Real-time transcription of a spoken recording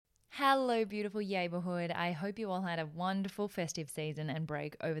Hello, beautiful Neighbourhood. I hope you all had a wonderful festive season and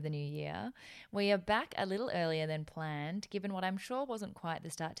break over the new year. We are back a little earlier than planned, given what I'm sure wasn't quite the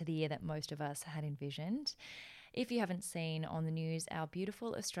start to the year that most of us had envisioned. If you haven't seen on the news, our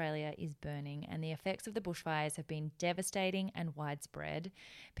beautiful Australia is burning and the effects of the bushfires have been devastating and widespread.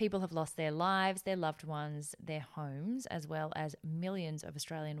 People have lost their lives, their loved ones, their homes, as well as millions of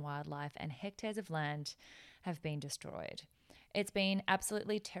Australian wildlife and hectares of land have been destroyed. It's been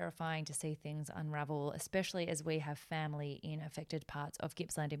absolutely terrifying to see things unravel, especially as we have family in affected parts of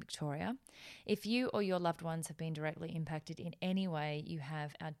Gippsland in Victoria. If you or your loved ones have been directly impacted in any way, you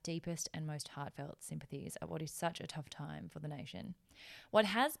have our deepest and most heartfelt sympathies at what is such a tough time for the nation. What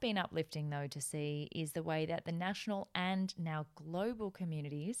has been uplifting, though, to see is the way that the national and now global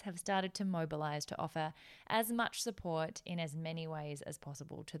communities have started to mobilise to offer as much support in as many ways as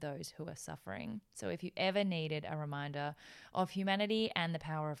possible to those who are suffering. So if you ever needed a reminder of humanity and the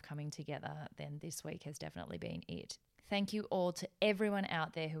power of coming together, then this week has definitely been it. Thank you all to everyone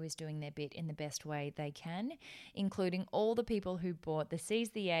out there who is doing their bit in the best way they can, including all the people who bought the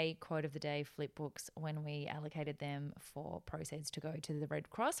Seize the Yay Quote of the Day flip books when we allocated them for proceeds to go to the Red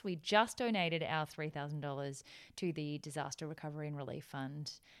Cross. We just donated our $3,000 to the Disaster Recovery and Relief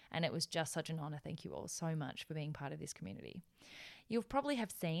Fund, and it was just such an honour. Thank you all so much for being part of this community. You'll probably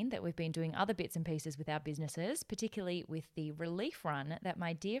have seen that we've been doing other bits and pieces with our businesses, particularly with the relief run that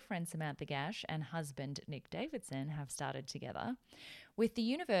my dear friend Samantha Gash and husband Nick Davidson have started together. With the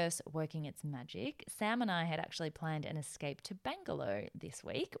universe working its magic, Sam and I had actually planned an escape to Bangalore this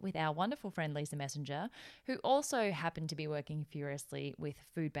week with our wonderful friend Lisa Messenger, who also happened to be working furiously with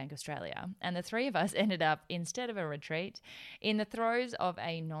Food Bank Australia. And the three of us ended up, instead of a retreat, in the throes of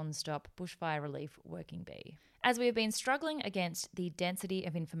a non-stop bushfire relief working bee. As we have been struggling against the density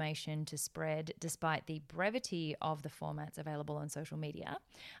of information to spread despite the brevity of the formats available on social media,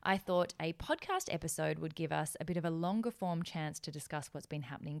 I thought a podcast episode would give us a bit of a longer form chance to discuss what's been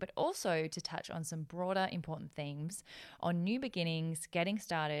happening, but also to touch on some broader important themes on new beginnings, getting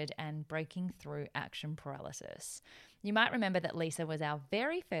started, and breaking through action paralysis. You might remember that Lisa was our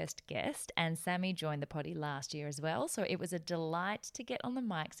very first guest and Sammy joined the potty last year as well, so it was a delight to get on the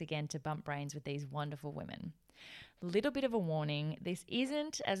mics again to bump brains with these wonderful women. Little bit of a warning, this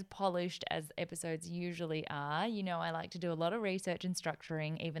isn't as polished as episodes usually are. You know, I like to do a lot of research and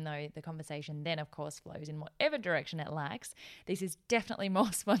structuring, even though the conversation then, of course, flows in whatever direction it lacks. This is definitely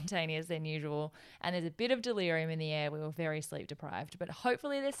more spontaneous than usual, and there's a bit of delirium in the air. We were very sleep deprived, but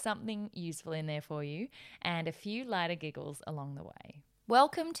hopefully there's something useful in there for you and a few lighter giggles along the way.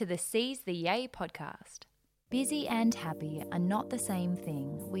 Welcome to the Seize the Yay podcast. Busy and happy are not the same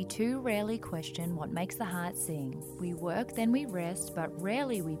thing. We too rarely question what makes the heart sing. We work, then we rest, but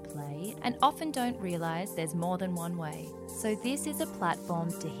rarely we play, and often don't realise there's more than one way. So this is a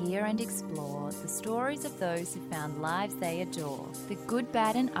platform to hear and explore the stories of those who found lives they adore. The good,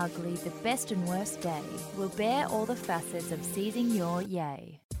 bad and ugly, the best and worst day. We'll bear all the facets of seizing your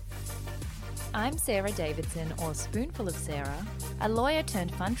yay. I'm Sarah Davidson, or Spoonful of Sarah, a lawyer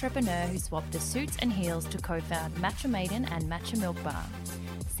turned funtrepreneur who swapped the suits and heels to co-found Matcha Maiden and Matcha Milk Bar.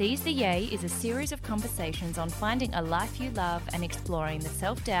 Seize the Yay is a series of conversations on finding a life you love and exploring the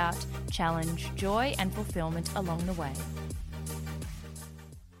self-doubt, challenge, joy and fulfillment along the way.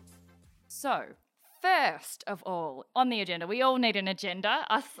 So, first of all, on the agenda, we all need an agenda.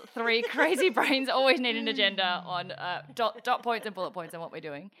 Us three crazy brains always need an agenda on dot points and bullet points on what we're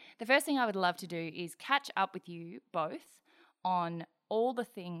doing. The first thing I would love to do is catch up with you both on all the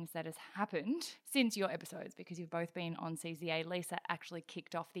things that has happened since your episodes, because you've both been on CZA. Lisa actually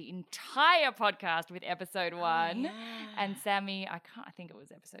kicked off the entire podcast with episode 1. Oh, yeah. And Sammy, I think it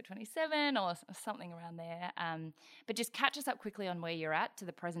was episode 27 or something around there. But just catch us up quickly on where you're at to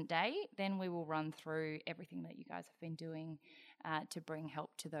the present day. Then we will run through everything that you guys have been doing to bring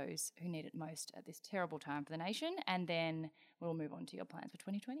help to those who need it most at this terrible time for the nation. And then we'll move on to your plans for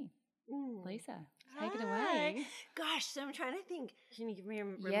 2020. Lisa, take it away. Gosh, so I'm trying to think. Can you give me a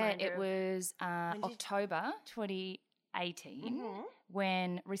reminder? Yeah, it was October 2018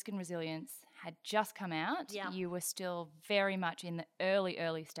 when Risk and Resilience had just come out. Yeah. You were still very much in the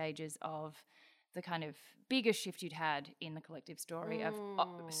early stages of the kind of bigger shift you'd had in the collective story of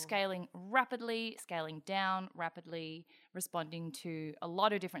scaling rapidly, scaling down rapidly, responding to a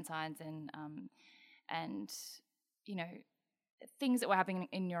lot of different signs and you know, things that were happening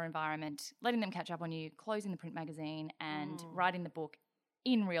in your environment, letting them catch up on you, closing the print magazine and writing the book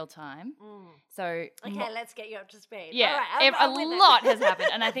in real time. So okay, let's get you up to speed. Yeah, all right, a lot has happened.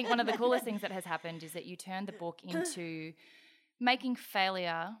 And I think one of the coolest things that has happened is that you turned the book into making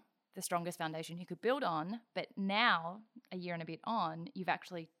failure the strongest foundation you could build on. But now, a year and a bit on, you've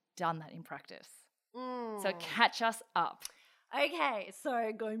actually done that in practice. Mm. So catch us up. Okay,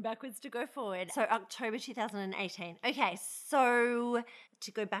 so going backwards to go forward. So October 2018. Okay, so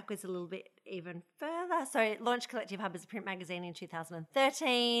to go backwards a little bit even further. So launched Collective Hub as a print magazine in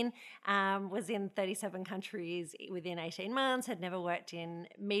 2013, was in 37 countries within 18 months, had never worked in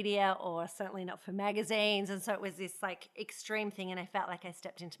media or certainly not for magazines. And so it was this like extreme thing, and I felt like I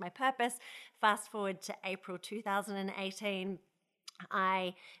stepped into my purpose. Fast forward to April 2018.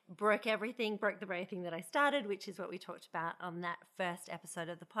 I broke the very thing that I started, which is what we talked about on that first episode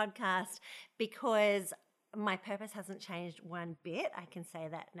of the podcast, because my purpose hasn't changed one bit. I can say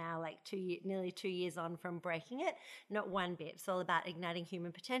that now, like nearly 2 years on from breaking it, not one bit. It's all about igniting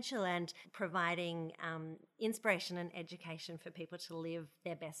human potential and providing inspiration and education for people to live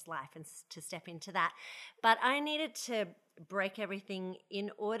their best life and to step into that. But I needed to break everything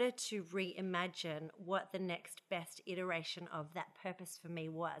in order to reimagine what the next best iteration of that purpose for me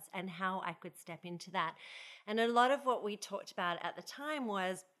was and how I could step into that. And a lot of what we talked about at the time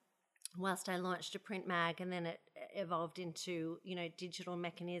was, whilst I launched a print mag and then it evolved into, digital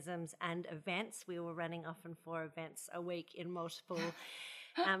mechanisms and events, we were running often 4 events a week in multiple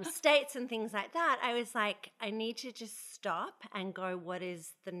states and things like that. I was like, I need to just stop and go, what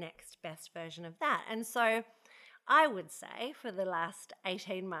is the next best version of that? And so I would say for the last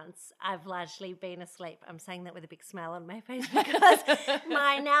 18 months, I've largely been asleep. I'm saying that with a big smile on my face because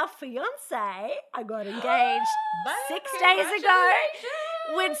my now fiance, I got engaged 6 days ago,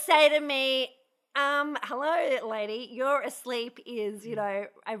 would say to me, hello, lady, you're asleep is,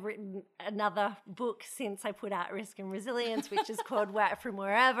 I've written another book since I put out Risk and Resilience, which is called Work From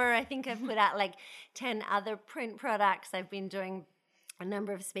Wherever. I think I've put out like 10 other print products. I've been doing a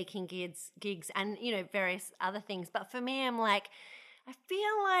number of speaking gigs and, various other things. But for me, I'm like, I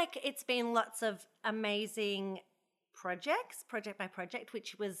feel like it's been lots of amazing projects, project by project,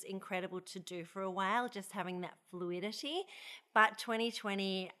 which was incredible to do for a while, just having that fluidity. But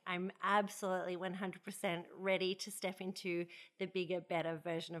 2020, I'm absolutely 100% ready to step into the bigger, better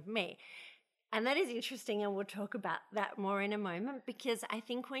version of me. And that is interesting, and we'll talk about that more in a moment, because I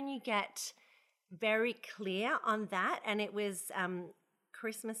think when you get very clear on that, and it was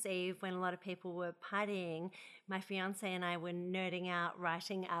Christmas Eve when a lot of people were partying, my fiance and I were nerding out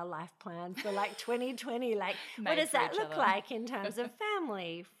writing our life plan for like 2020. Like, what does that look like in terms of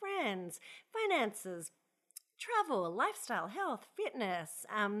family, friends, finances, travel, lifestyle, health, fitness,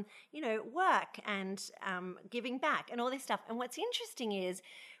 work and giving back and all this stuff. And what's interesting is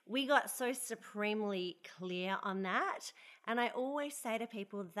we got so supremely clear on that. And I always say to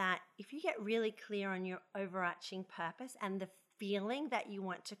people that if you get really clear on your overarching purpose and the feeling that you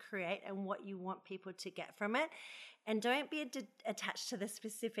want to create and what you want people to get from it, and don't be attached to the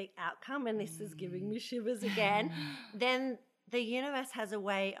specific outcome, and this is giving me shivers again, then the universe has a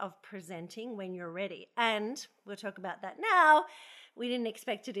way of presenting when you're ready. And we'll talk about that now. We didn't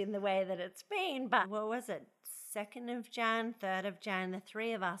expect it in the way that it's been, but what was it? 2nd of Jan, 3rd of Jan, the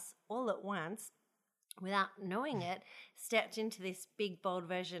 3 of us all at once, without knowing it, stepped into this big, bold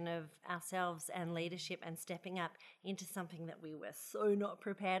version of ourselves and leadership and stepping up into something that we were so not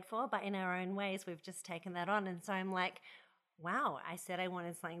prepared for, but in our own ways, we've just taken that on. And so I'm like, wow, I said I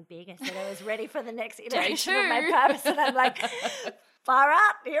wanted something big. I said I was ready for the next iteration of my purpose. And I'm like, far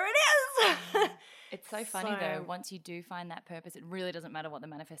out, here it is. It's so funny though, once you do find that purpose, it really doesn't matter what the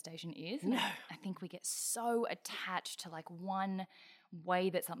manifestation is. No. I think we get so attached to like one way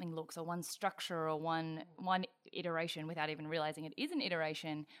that something looks or one structure or one iteration without even realizing it is an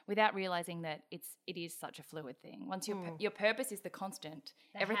iteration, without realizing that it is such a fluid thing. Once your purpose is the constant,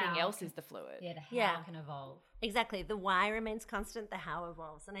 everything else is the fluid. Yeah, the how can evolve. Exactly. The why remains constant, the how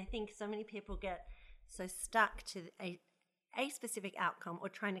evolves. And I think so many people get so stuck to a specific outcome or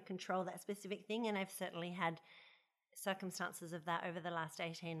trying to control that specific thing. And I've certainly had circumstances of that over the last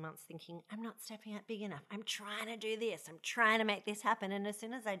 18 months thinking, I'm not stepping out big enough. I'm trying to do this. I'm trying to make this happen. And as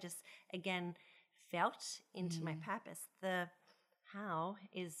soon as I just, again, felt into my purpose, the how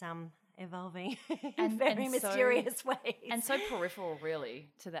is evolving in very mysterious ways. And so peripheral, really,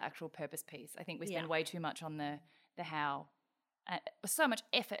 to the actual purpose piece. I think we spend way too much on the how. So much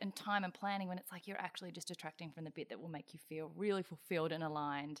effort and time and planning when it's like you're actually just detracting from the bit that will make you feel really fulfilled and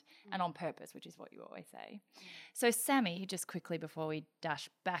aligned and on purpose, which is what you always say. So Sammy, just quickly before we dash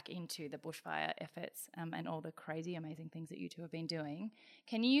back into the bushfire efforts and all the crazy amazing things that you two have been doing,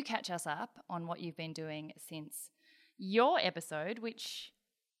 can you catch us up on what you've been doing since your episode, which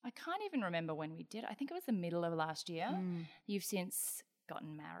I can't even remember when we did. I think it was the middle of last year. You've since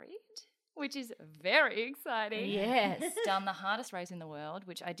gotten married, which is very exciting. Yes. Done the hardest race in the world,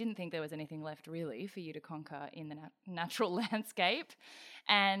 which I didn't think there was anything left really for you to conquer in the natural landscape,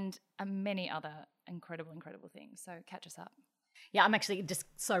 and many other incredible things. So catch us up. Yeah, I'm actually just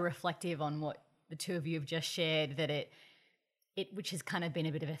so reflective on what the two of you have just shared, that it which has kind of been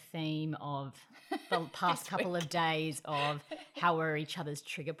a bit of a theme of the past couple of days, of how we're each other's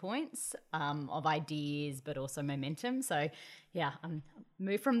trigger points, of ideas, but also momentum. So yeah,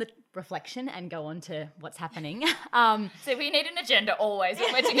 move from the reflection and go on to what's happening. So we need an agenda always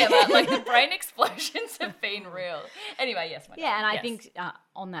when we're together. Like the brain explosions have been real. Anyway, yes. Yeah, and I think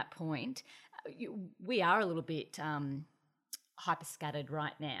on that point, we are a little bit hyper scattered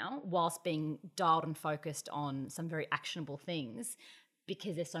right now, whilst being dialed and focused on some very actionable things,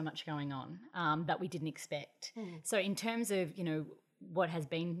 because there's so much going on that we didn't expect. So in terms of, what has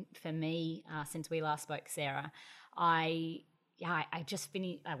been for me since we last spoke, Sarah, I just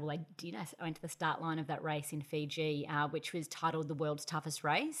finished, I went to the start line of that race in Fiji, which was titled The World's Toughest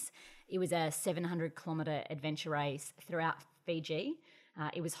Race. It was a 700-kilometre adventure race throughout Fiji.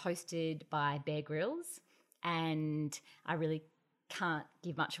 It was hosted by Bear Grylls, and I really can't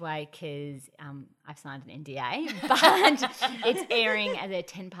give much away because I've signed an NDA, but it's airing as a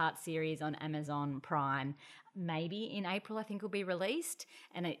 10-part series on Amazon Prime. Maybe in April, I think, will be released.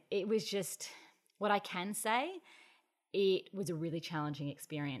 And it was just, what I can say, it was a really challenging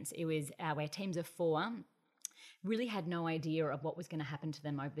experience. It was where teams of 4 really had no idea of what was going to happen to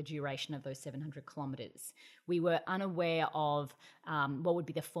them over the duration of those 700 kilometres. We were unaware of what would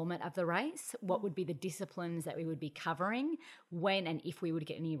be the format of the race, what would be the disciplines that we would be covering, when and if we would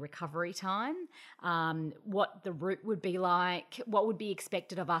get any recovery time, what the route would be like, what would be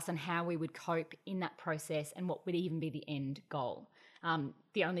expected of us and how we would cope in that process, and what would even be the end goal.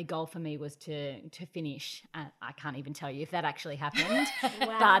 The only goal for me was to finish. I can't even tell you if that actually happened.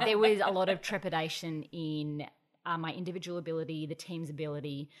 Wow. But there was a lot of trepidation in my individual ability, the team's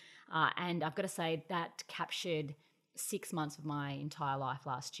ability. And I've got to say that captured 6 months of my entire life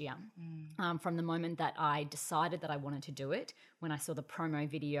last year. From the moment that I decided that I wanted to do it, when I saw the promo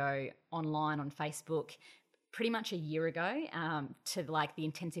video online on Facebook, pretty much a year ago, to like the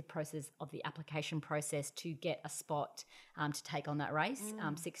intensive process of the application process to get a spot to take on that race.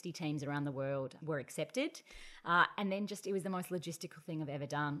 60 teams around the world were accepted. And then it was the most logistical thing I've ever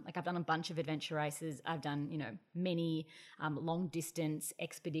done. Like, I've done a bunch of adventure races. I've done, many long distance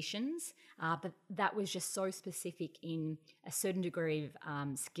expeditions. But that was just so specific in a certain degree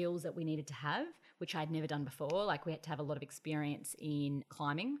of skills that we needed to have, which I'd never done before. Like, we had to have a lot of experience in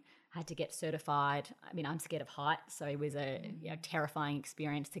climbing. I had to get certified. I mean, I'm scared of heights, so it was a terrifying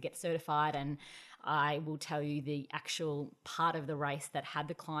experience to get certified. And I will tell you, the actual part of the race that had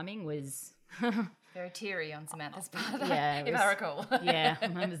the climbing was very teary on Samantha's part, yeah, if I recall. Yeah,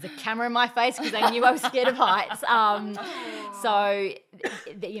 there was the camera in my face because I knew I was scared of heights. So,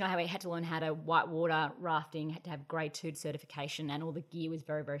 how we had to learn how to whitewater rafting, had to have grade 2 certification, and all the gear was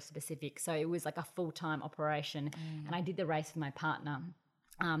very, very specific. So it was like a full-time operation. And I did the race with my partner.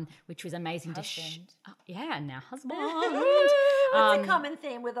 Which was amazing now husband. That's a common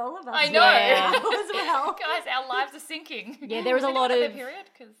theme with all of us. I know. Yeah. as well. Guys, our lives are sinking. Yeah, there was a lot of of period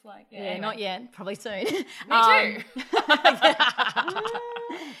because, anyway. Not yet, probably soon. Me too.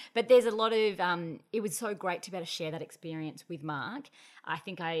 But there's a lot of. It was so great to be able to share that experience with Mark. I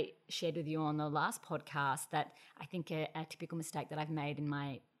think I shared with you on the last podcast that I think a typical mistake that I've made in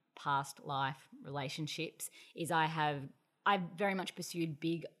my past life relationships is I've very much pursued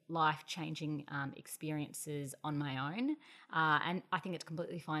big life-changing experiences on my own, and I think it's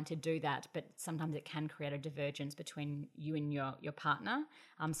completely fine to do that, but sometimes it can create a divergence between you and your partner.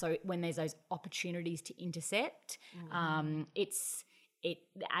 So when there's those opportunities to intercept, it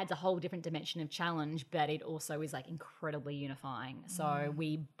adds a whole different dimension of challenge, but it also is like incredibly unifying. So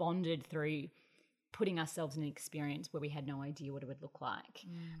we bonded through putting ourselves in an experience where we had no idea what it would look like.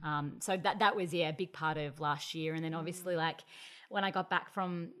 So that was, a big part of last year. And then obviously, like, when I got back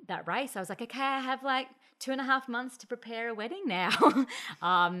from that race, I was like, okay, I have like 2.5 months to prepare a wedding now.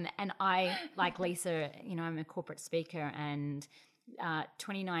 And I, like Lisa, I'm a corporate speaker, and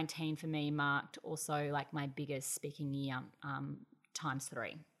 2019 for me marked also like my biggest speaking year times 3.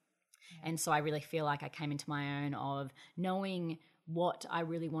 Yeah. And so I really feel like I came into my own of knowing what I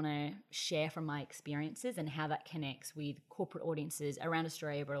really want to share from my experiences and how that connects with corporate audiences around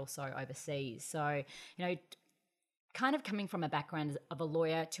Australia, but also overseas. So, kind of coming from a background of a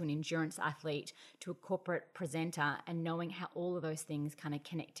lawyer to an endurance athlete to a corporate presenter, and knowing how all of those things kind of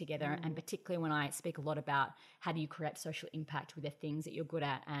connect together. And particularly when I speak a lot about how do you create social impact with the things that you're good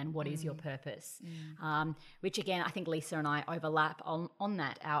at and what is your purpose, which again, I think Lisa and I overlap on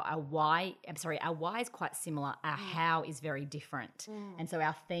that. Our why is quite similar. Our how is very different. And so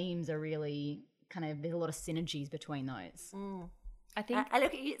our themes are really kind of, there's a lot of synergies between those. I think I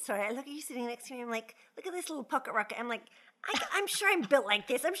look at you. Sorry, I look at you sitting next to me. I'm like, look at this little pocket rocket. I'm like, I'm sure I'm built like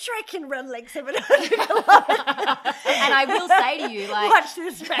this. I'm sure I can run like 700 kilometers. And I will say to you, like, Watch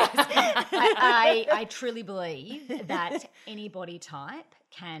this space. I truly believe that any body type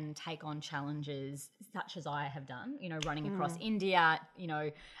can take on challenges such as I have done, you know, running across India, you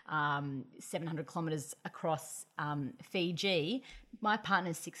know, 700 kilometers across Fiji. My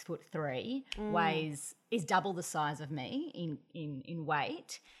partner's 6'3", is double the size of me in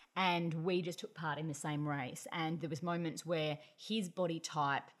weight. And we just took part in the same race. And there was moments where his body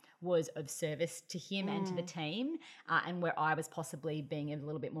type was of service to him and to the team, and where I was possibly being a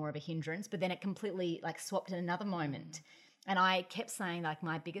little bit more of a hindrance. But then it completely like swapped in another moment. And I kept saying, like,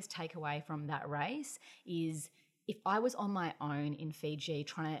 my biggest takeaway from that race is, if I was on my own in Fiji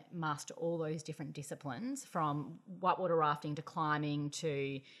trying to master all those different disciplines, from whitewater rafting to climbing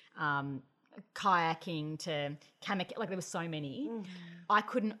to kayaking to kayak, like there were so many,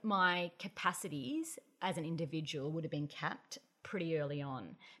 my capacities as an individual would have been capped pretty early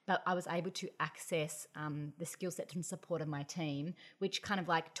on. But I was able to access the skill set and support of my team, which kind of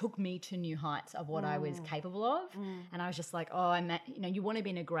like took me to new heights of what I was capable of. And I was just like, you want to be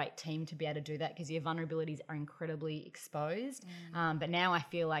in a great team to be able to do that, because your vulnerabilities are incredibly exposed. But now I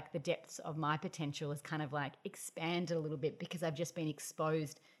feel like the depths of my potential has kind of like expanded a little bit, because I've just been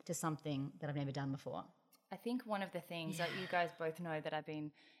exposed to something that I've never done before. I think one of the things that you guys both know, that I've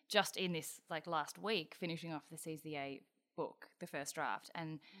been just in this like last week finishing off the CZA book, the first draft,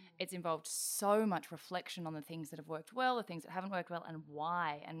 and it's involved so much reflection on the things that have worked well, the things that haven't worked well, and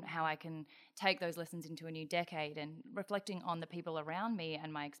why, and how I can take those lessons into a new decade, and reflecting on the people around me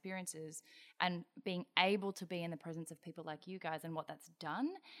and my experiences, and being able to be in the presence of people like you guys and what that's done.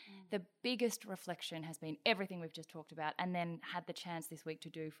 The biggest reflection has been everything we've just talked about, and then had the chance this week to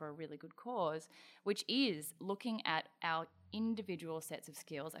do for a really good cause, which is looking at our individual sets of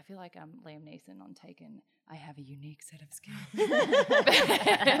skills. I feel like I'm Liam Neeson on Taken. I have a unique set of skills.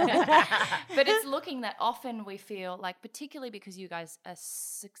 But it's looking that often we feel like, particularly because you guys are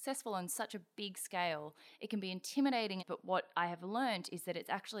successful on such a big scale, it can be intimidating. But what I have learned is that it's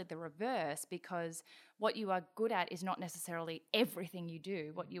actually the reverse, because what you are good at is not necessarily everything you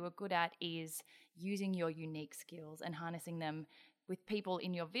do. What you are good at is using your unique skills and harnessing them with people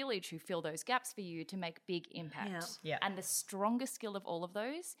in your village who fill those gaps for you to make big impact. Yeah. And the strongest skill of all of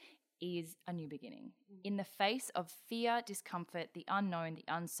those is a new beginning. In the face of fear, discomfort, the unknown, the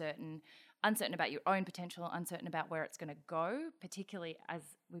uncertain about your own potential, uncertain about where it's going to go, particularly as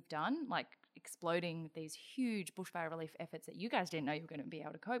we've done, like exploding these huge bushfire relief efforts that you guys didn't know you were going to be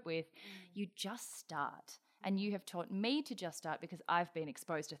able to cope with, you just start. And you have taught me to just start, because I've been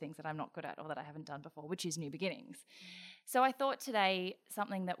exposed to things that I'm not good at or that I haven't done before, which is new beginnings. So I thought today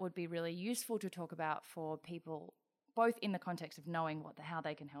something that would be really useful to talk about for people, both in the context of knowing how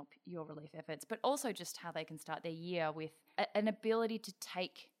they can help your relief efforts, but also just how they can start their year with an ability to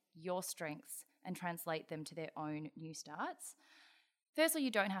take your strengths and translate them to their own new starts. Firstly,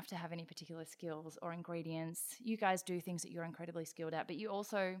 you don't have to have any particular skills or ingredients. You guys do things that you're incredibly skilled at, but you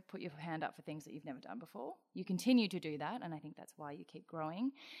also put your hand up for things that you've never done before. You continue to do that, and I think that's why you keep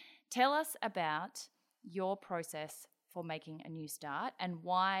growing. Tell us about your process for making a new start, and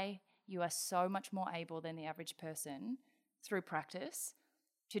why you are so much more able than the average person through practice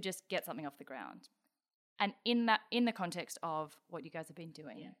to just get something off the ground. And in the context of what you guys have been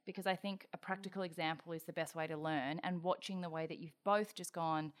doing, because I think a practical example is the best way to learn, and watching the way that you've both just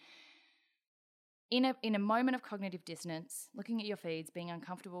gone in a moment of cognitive dissonance, looking at your feeds, being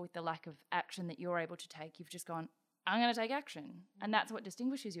uncomfortable with the lack of action that you're able to take, you've just gone, I'm going to take action. And that's what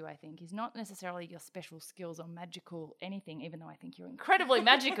distinguishes you, I think, is not necessarily your special skills or magical anything, even though I think you're incredibly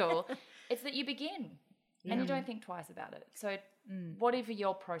magical. It's that you begin and you don't think twice about it. So whatever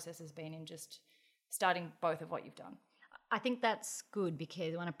your process has been in just starting both of what you've done. I think that's good,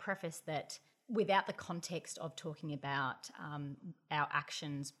 because I want to preface that without the context of talking about our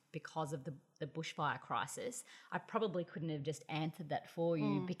actions because of the bushfire crisis, I probably couldn't have just answered that for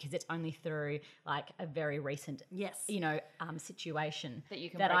you because it's only through like a very recent, situation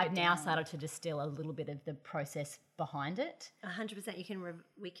that I've now started to distill a little bit of the process behind it. 100%.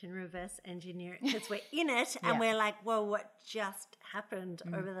 We can reverse engineer it because we're in it and we're like, well, what just happened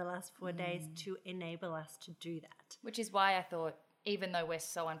over the last 4 days to enable us to do that? Which is why I thought, even though we're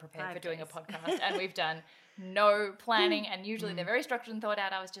so unprepared for doing a podcast and we've done no planning and usually they're very structured and thought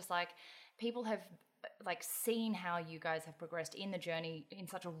out, I was just like, people have like seen how you guys have progressed in the journey in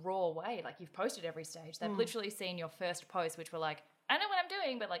such a raw way. Like you've posted every stage. They've literally seen your first post, which were like, I know what I'm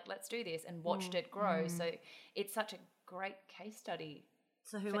doing, but like, let's do this, and watched it grow. So it's such a great case study.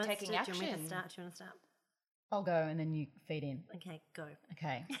 So who for wants taking to action. Do you want me to start? Do you want to start? I'll go and then you feed in. Okay, go.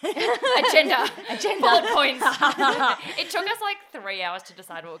 Okay. Agenda. Bullet points. It took us like 3 hours to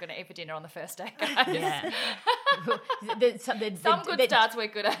decide what we're going to eat for dinner on the first day, guys. Yeah. Some good starts we're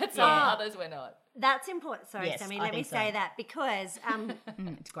good at, some others we're not. That's important. Sorry, Yes, Sammy, I let me think so. say that because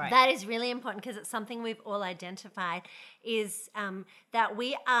It's great. that is really important because it's something we've all identified is that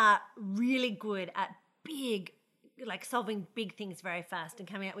we are really good at big, like solving big things very fast and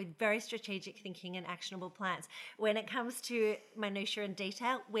coming up with very strategic thinking and actionable plans. When it comes to minutiae and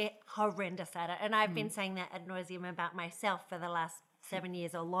detail, we're horrendous at it. And I've been saying that ad nauseum about myself for the last 7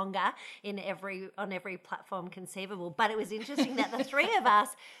 years or longer on every platform conceivable. But it was interesting that the three of us,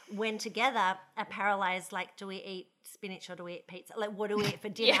 when together, are paralyzed. Like, do we eat spinach or do we eat pizza? Like, what do we eat for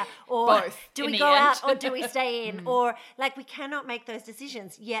dinner? Or both do in we the go end. out or do we stay in? Or like, we cannot make those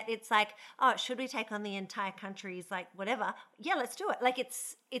decisions. Yet it's like, oh, should we take on the entire country's like whatever? Yeah, let's do it. Like,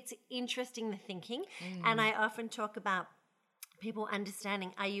 it's interesting, the thinking. And I often talk about people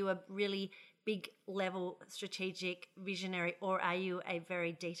understanding, are you a really big level strategic visionary, or are you a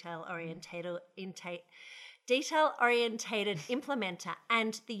very detail orientated implementer?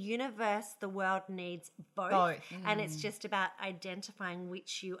 And the universe, the world needs both. And it's just about identifying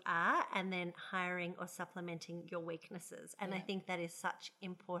which you are and then hiring or supplementing your weaknesses. And I think that is such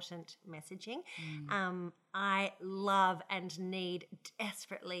important messaging. I love and need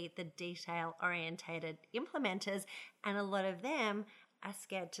desperately the detail orientated implementers, and a lot of them are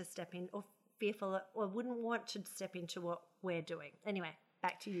scared to step in or fearful or wouldn't want to step into what we're doing. Anyway,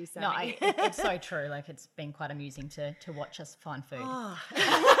 back to you, Sammy. No, it's so true. Like, it's been quite amusing to watch us find food.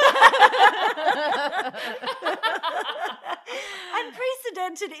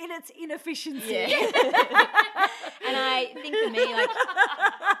 Unprecedented in its inefficiency. And I think for me, like,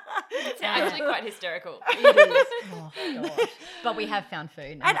 It's actually quite hysterical. it is. Oh, gosh. But we have found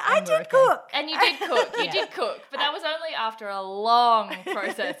food. And I we're did okay. cook. And you did cook. You did cook. But that was only after a long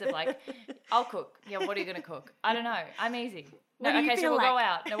process of like, I'll cook. Yeah, what are you going to cook? I don't know. I'm easy. No, What do you okay, so feel we'll go like?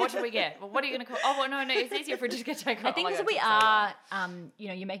 out. No, what should we get? Well, what are you going to cook? Oh, well, no, it's easier for it to get taken. I think that we are,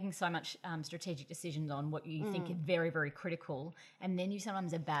 you're making so much strategic decisions on what you think are very, very critical, and then you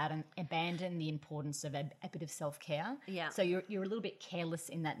sometimes abandon the importance of a bit of self-care. Yeah. So you're a little bit careless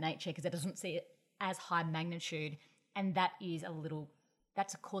in that nature because it doesn't see it as high magnitude, and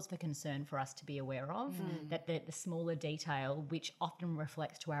that's a cause for concern for us to be aware of, that the smaller detail, which often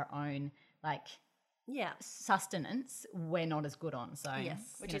reflects to our own, like, sustenance, we're not as good on. So Yes.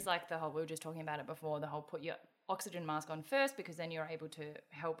 Which is like the whole, we were just talking about it before, the whole put your oxygen mask on first because then you're able to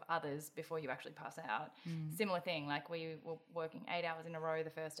help others before you actually pass out. Similar thing, like we were working 8 hours in a row the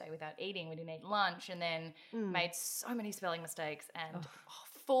first day without eating. We didn't eat lunch and then made so many spelling mistakes and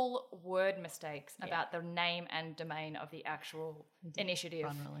full word mistakes about the name and domain of the actual initiative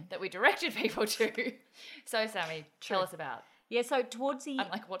that we directed people to. So Sammy, tell us about. Yeah, so towards the... I'm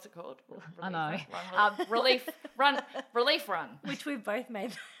like, what's it called? I know. Relief run. Which we've both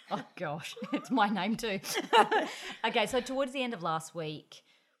made. Oh, gosh. It's my name too. Okay, so towards the end of last week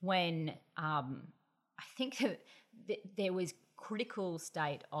when I think that there was critical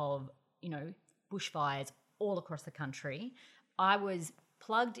state of, bushfires all across the country, I was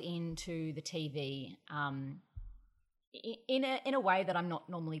plugged into the TV in a way that I'm not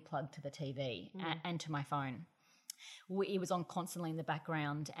normally plugged to the TV and to my phone. It was on constantly in the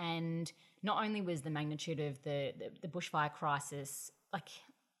background, and not only was the magnitude of the bushfire crisis like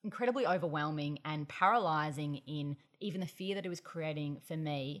incredibly overwhelming and paralysing in even the fear that it was creating for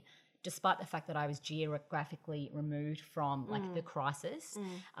me, despite the fact that I was geographically removed from like the crisis,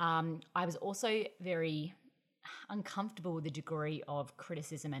 I was also very uncomfortable with the degree of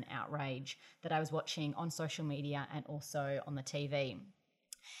criticism and outrage that I was watching on social media and also on the TV.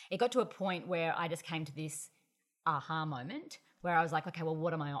 It got to a point where I just came to this aha moment where I was like, okay, well,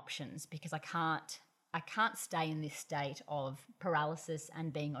 what are my options? Because I can't I can't stay in this state of paralysis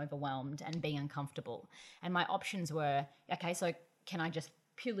and being overwhelmed and being uncomfortable. And my options were, okay, so can I just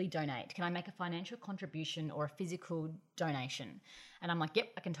purely donate? Can I make a financial contribution or a physical donation? And I'm like, yep,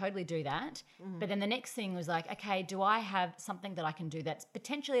 I can totally do that. But then the next thing was like, okay, do I have something that I can do that's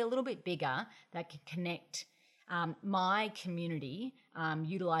potentially a little bit bigger that can connect my community,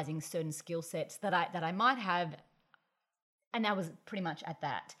 utilizing certain skill sets that I might have? And that was pretty much at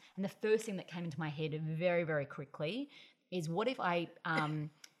that. And the first thing that came into my head very, very quickly is, what if I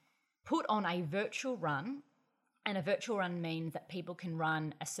put on a virtual run? And a virtual run means that people can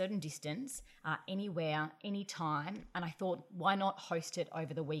run a certain distance anywhere, anytime. And I thought, why not host it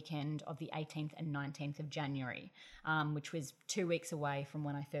over the weekend of the 18th and 19th of January, which was 2 weeks away from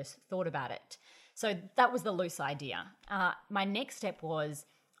when I first thought about it. So that was the loose idea. My next step was,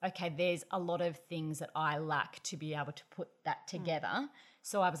 okay, there's a lot of things that I lack to be able to put that together.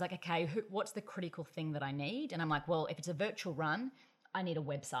 So I was like, okay, what's the critical thing that I need? And I'm like, well, if it's a virtual run, I need a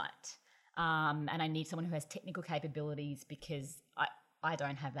website. And I need someone who has technical capabilities, because I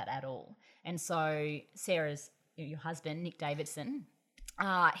don't have that at all. And so Sarah's, your husband, Nick Davidson,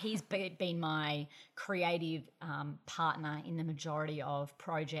 he's been my creative partner in the majority of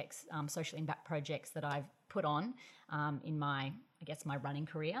projects, social impact projects that I've put on in my running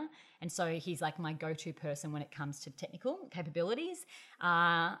career. And so he's like my go-to person when it comes to technical capabilities.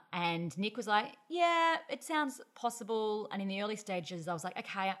 And Nick was like, yeah, it sounds possible. And in the early stages, I was like,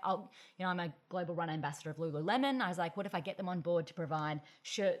 okay, I'm a global run ambassador of Lululemon. I was like, what if I get them on board to provide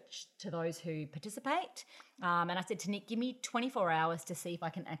shirts to those who participate? And I said to Nick, give me 24 hours to see if I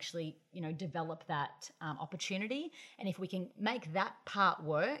can actually, develop that opportunity. And if we can make that part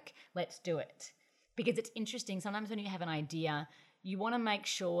work, let's do it. Because it's interesting, sometimes when you have an idea, you want to make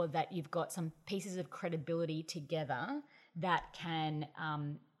sure that you've got some pieces of credibility together that can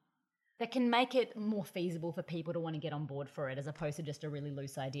make it more feasible for people to want to get on board for it, as opposed to just a really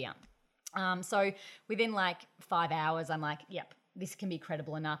loose idea. So within like 5 hours, I'm like, yep, this can be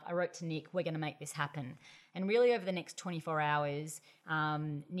credible enough. I wrote to Nick, we're going to make this happen. And really over the next 24 hours,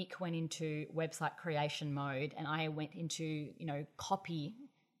 Nick went into website creation mode, and I went into, copy,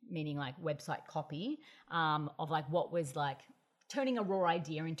 meaning like website copy, of like what was like turning a raw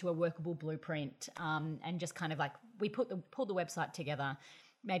idea into a workable blueprint, and just kind of like we pulled the website together,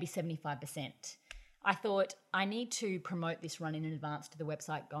 maybe 75%. I thought I need to promote this run in advance to the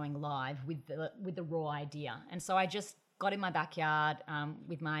website going live with the raw idea. And so I just got in my backyard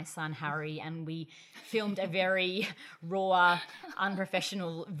with my son Harry, and we filmed a very raw,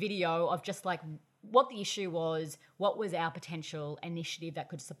 unprofessional video of just like what the issue was, what was our potential initiative that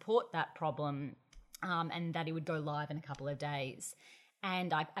could support that problem, and that it would go live in a couple of days.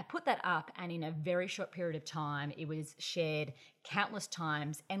 And I put that up, and in a very short period of time, it was shared countless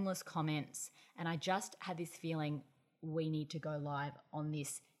times, endless comments, and I just had this feeling, we need to go live on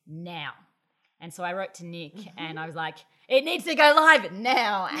this now. And so I wrote to Nick and I was like, it needs to go live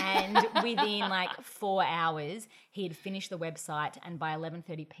now. And within like 4 hours, he had finished the website, and by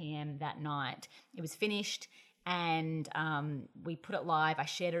 11:30 p.m. that night, it was finished, and we put it live. I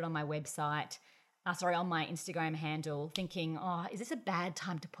shared it on my website. On my Instagram handle, thinking, is this a bad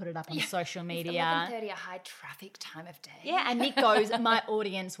time to put it up on social media? It's 11:30, a high traffic time of day. Yeah, and Nick goes, my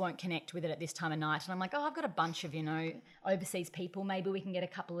audience won't connect with it at this time of night. And I'm like, I've got a bunch of, overseas people. Maybe we can get a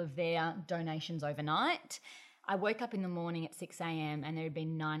couple of their donations overnight. I woke up in the morning at 6 a.m. and there had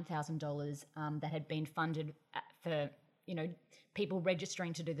been $9,000 that had been funded for, people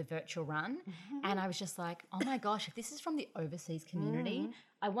registering to do the virtual run. And I was just like, oh my gosh, if this is from the overseas community,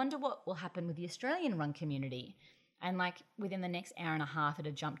 I wonder what will happen with the Australian run community. And like within the next hour and a half, it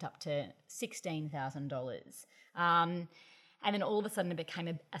had jumped up to $16,000. And then all of a sudden it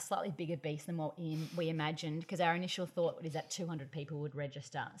became a slightly bigger beast than what we imagined, because our initial thought is that 200 people would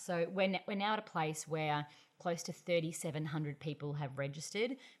register. So we're now at a place where close to 3,700 people have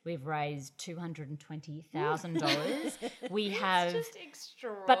registered. We've raised $220,000. We have just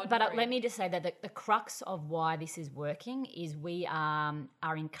extraordinary. But let me just say that the crux of why this is working is we are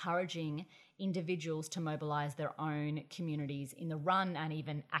encouraging individuals to mobilize their own communities in the run and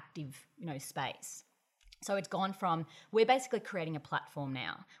even active, space. So it's gone from, we're basically creating a platform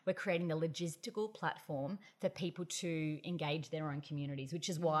now. We're creating the logistical platform for people to engage their own communities, which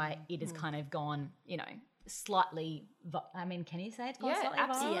is why it has kind of gone, slightly, I mean, can you say it's gone Yeah, slightly viral?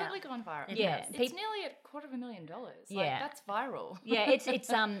 absolutely gone viral. Yeah. It's Peop- nearly $250,000. Like, Yeah. that's viral. Yeah, it's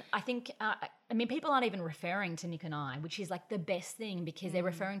I think I mean, people aren't even referring to Nick and I, which is like the best thing, because they're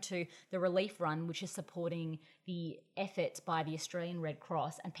referring to the relief run, which is supporting the efforts by the Australian Red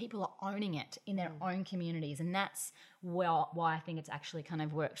Cross, and people are owning it in their own communities, and that's why I think it's actually kind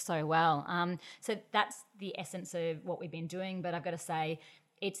of worked so well. So that's the essence of what we've been doing, but I've got to say,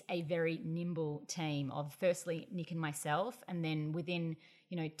 it's a very nimble team of firstly Nick and myself, and then within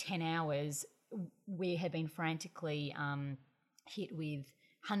 10 hours we have been frantically hit with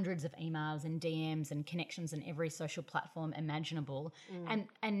hundreds of emails and DMs and connections on every social platform imaginable.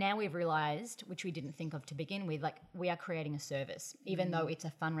 And now we've realized, which we didn't think of to begin with, like, we are creating a service. Even though it's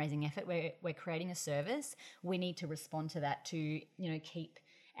a fundraising effort, we're creating a service. We need to respond to that to keep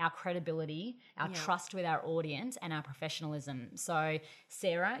our credibility, our trust with our audience, and our professionalism. So,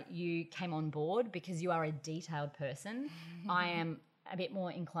 Sarah, you came on board because you are a detailed person. I am a bit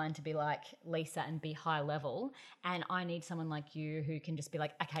more inclined to be like Lisa and be high level, and I need someone like you who can just be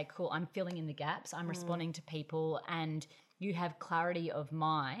like, okay, cool, I'm filling in the gaps, I'm responding to people, and you have clarity of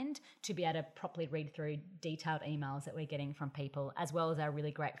mind to be able to properly read through detailed emails that we're getting from people, as well as our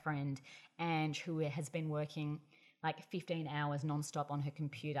really great friend Ange, who has been working like 15 hours nonstop on her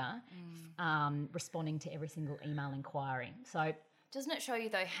computer, responding to every single email inquiry. So doesn't it show you,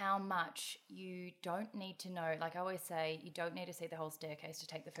 though, how much you don't need to know? Like I always say, you don't need to see the whole staircase to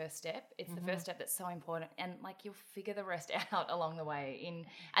take the first step. It's the first step that's so important, and like you'll figure the rest out along the way.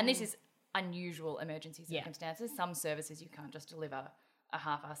 And this is unusual emergency circumstances. Some services you can't just deliver a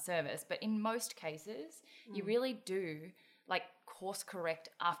half-assed service, but in most cases, you really do like course correct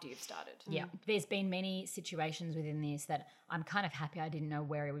after you've started. Yeah, there's been many situations within this that I'm kind of happy I didn't know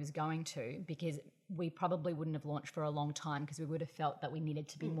where it was going to, because we probably wouldn't have launched for a long time, because we would have felt that we needed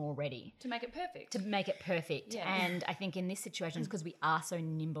to be more ready. To make it perfect. Yeah. And I think in this situation, because we are so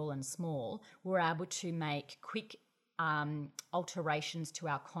nimble and small, we're able to make quick alterations to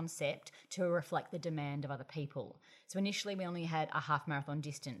our concept to reflect the demand of other people. So initially we only had a half marathon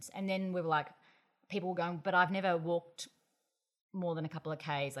distance, and then we were like, people were going, but I've never walked more than a couple of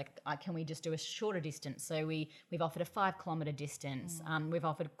Ks, like can we just do a shorter distance? So we've offered a 5 kilometre distance. We've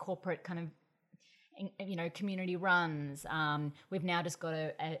offered corporate kind of community runs. We've now just got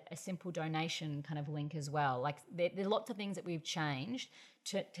a simple donation kind of link as well. Like there are lots of things that we've changed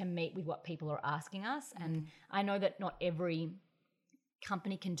to meet with what people are asking us. And I know that not every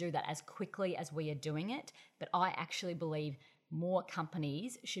company can do that as quickly as we are doing it, but I actually believe more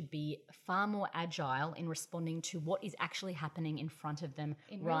companies should be far more agile in responding to what is actually happening in front of them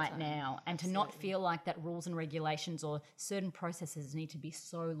right now, and to not feel like that rules and regulations or certain processes need to be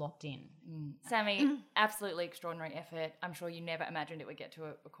so locked in. Sammy, absolutely extraordinary effort. I'm sure you never imagined it would get to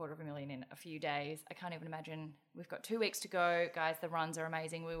a $250,000 in a few days. I can't even imagine. We've got 2 weeks to go. Guys, the runs are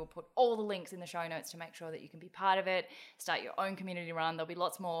amazing. We will put all the links in the show notes to make sure that you can be part of it. Start your own community run. There'll be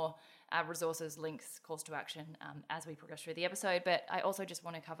lots more resources, links, calls to action as we progress through the episode. But I also just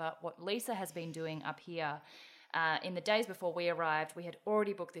want to cover what Lisa has been doing up here. In the days before we arrived, we had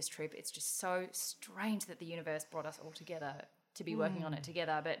already booked this trip. It's just so strange that the universe brought us all together to be working on it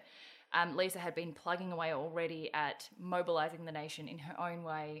together. But Lisa had been plugging away already at mobilising the nation in her own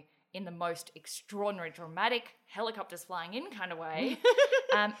way, in the most extraordinary, dramatic, helicopters flying in kind of way.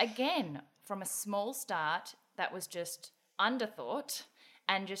 Again, from a small start that was just underthought,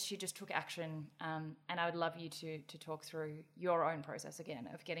 and she just took action. And I would love you to talk through your own process again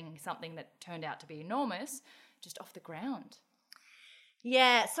of getting something that turned out to be enormous just off the ground.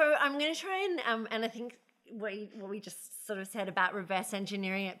 Yeah, so I'm going to try and I think what we just sort of said about reverse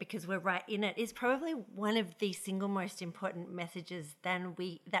engineering it, because we're right in it, is probably one of the single most important messages that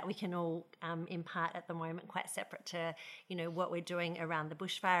we can all impart at the moment, quite separate to what we're doing around the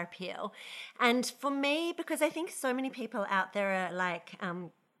bushfire appeal. And for me, because I think so many people out there are like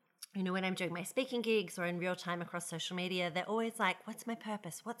when I'm doing my speaking gigs or in real time across social media, they're always like, what's my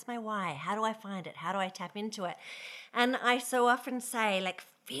purpose? What's my why? How do I find it? How do I tap into it? And I so often say, like,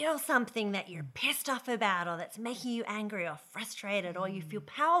 feel something that you're pissed off about, or that's making you angry or frustrated, or you feel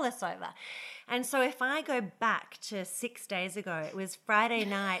powerless over. And so if I go back to 6 days ago, it was Friday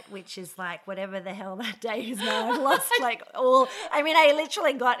night, which is like whatever the hell that day is now. I've lost I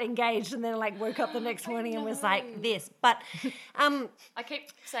literally got engaged and then woke up the next morning and was like this. But I keep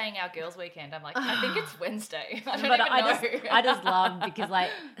saying our girls' weekend. I'm like, I think it's Wednesday. I don't know. I just love, because like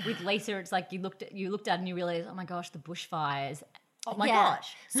with Lisa, it's like you looked at and you realize, oh my gosh, the bushfires. Oh my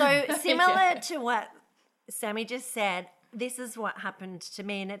gosh. So similar to what Sammy just said, this is what happened to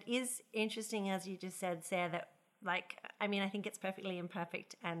me. And it is interesting, as you just said, Sarah, that like, I mean, I think it's perfectly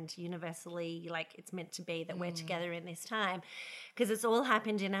imperfect and universally like it's meant to be that we're together in this time, because it's all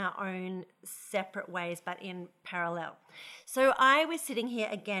happened in our own separate ways but in parallel. So I was sitting here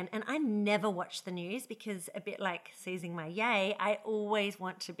again, and I never watch the news because, a bit like seizing my yay, I always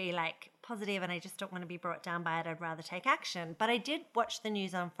want to be like positive and I just don't want to be brought down by it. I'd rather take action. But I did watch the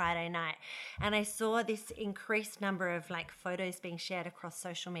news on Friday night, and I saw this increased number of like photos being shared across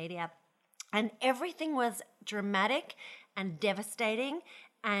social media. And everything was dramatic and devastating,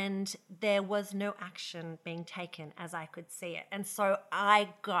 and there was no action being taken as I could see it. And so I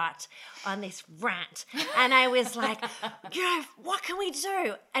got on this rant, and I was like, what can we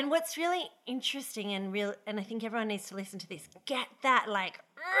do? And what's really interesting and I think everyone needs to listen to this, get that like,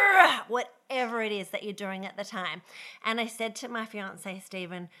 whatever it is that you're doing at the time. And I said to my fiance,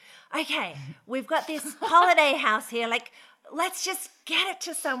 Stephen, okay, we've got this holiday house here, like, let's just get it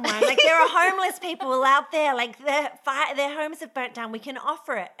to someone. Like, there are homeless people out there, like their homes have burnt down. We can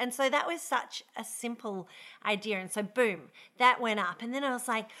offer it. And so that was such a simple idea. And so boom, that went up. And then I was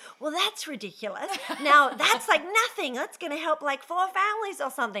like, well, that's ridiculous. Now that's like nothing. That's going to help like 4 families or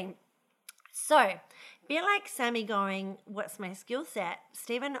something. So a bit like Sammy going, what's my skill set?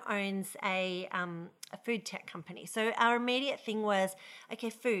 Stephen owns a food tech company. So our immediate thing was, okay,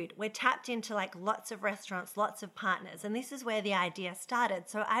 food. We're tapped into like lots of restaurants, lots of partners. And this is where the idea started.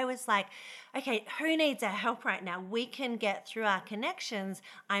 So I was like, okay, who needs our help right now? We can get through our connections,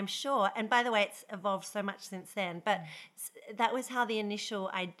 I'm sure. And by the way, it's evolved so much since then. But that was how the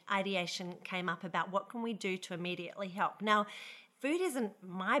initial ideation came up about what can we do to immediately help. Now, food isn't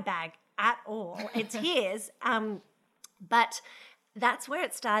my bag at all. It's his. But that's where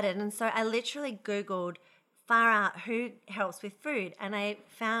it started. And so I literally Googled far out who helps with food. And I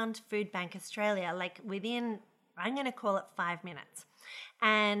found Food Bank Australia, like within, I'm going to call it 5 minutes.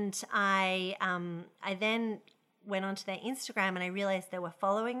 And I then went onto their Instagram and I realized they were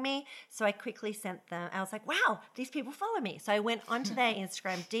following me. So I quickly sent them, I was like, wow, these people follow me. So I went onto their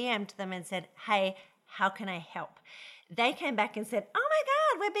Instagram, DM'd them and said, hey, how can I help? They came back and said, oh my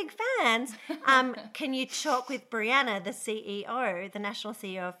God, we're big fans. Can you talk with Brianna, the CEO, the national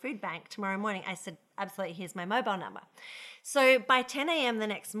CEO of Food Bank, tomorrow morning? I said, absolutely, here's my mobile number. So by 10 a.m. the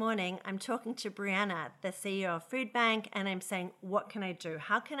next morning, I'm talking to Brianna, the CEO of Food Bank, and I'm saying, what can I do?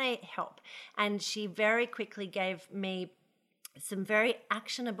 How can I help? And she very quickly gave me some very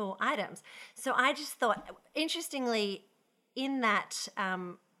actionable items. So I just thought, interestingly, in that,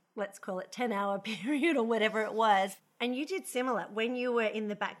 let's call it 10-hour period or whatever it was, and you did similar. When you were in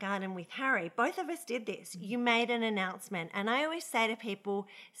the back garden with Harry, both of us did this. You made an announcement. And I always say to people,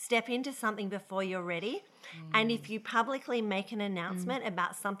 step into something before you're ready. And if you publicly make an announcement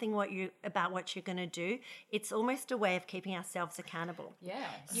about something, what you're going to do, it's almost a way of keeping ourselves accountable. Yeah.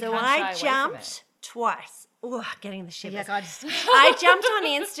 So I jumped twice. Oh, getting the shivers. Yeah, I jumped on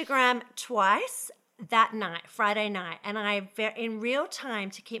Instagram twice that night, Friday night, and in real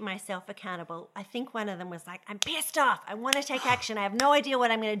time, to keep myself accountable, I think one of them was like, I'm pissed off. I want to take action. I have no idea what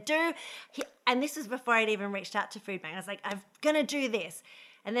I'm going to do. And this was before I'd even reached out to Food Bank. I was like, I'm going to do this.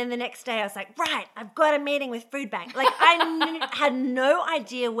 And then the next day I was like, right, I've got a meeting with Food Bank. Like I had no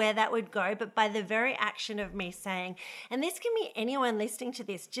idea where that would go, but by the very action of me saying, and this can be anyone listening to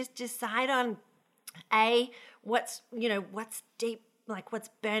this, just decide on what's deep, like what's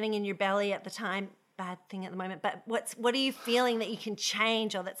burning in your belly at the time. Bad thing at the moment, but what are you feeling that you can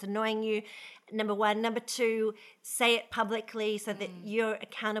change or that's annoying you? Number one. Number two, say it publicly so that you're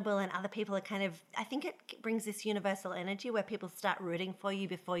accountable and other people are kind of, I think it brings this universal energy where people start rooting for you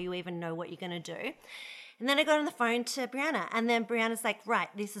before you even know what you're going to do. And then I got on the phone to Brianna, and then Brianna's like, right,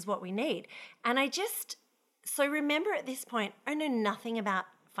 this is what we need. And so remember at this point, I know nothing about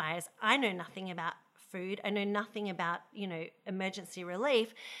fires. I know nothing about food. I know nothing about, emergency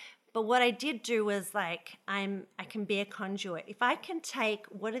relief. But what I did do was like, I can be a conduit. If I can take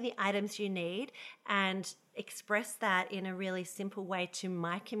what are the items you need and express that in a really simple way to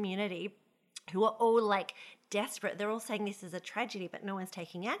my community, who are all like desperate. They're all saying this is a tragedy, but no one's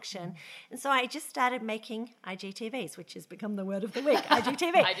taking action. And so I just started making IGTVs, which has become the word of the week,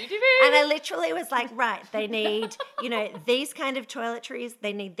 IGTV. IGTV. And I literally was like, right, they need, these kind of toiletries.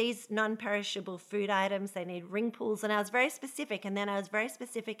 They need these non-perishable food items. They need ring pools. And I was very specific. And then I was very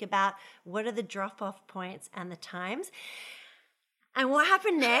specific about what are the drop-off points and the times. And what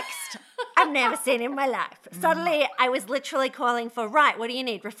happened next, I've never seen in my life. Suddenly, I was literally calling for, right, what do you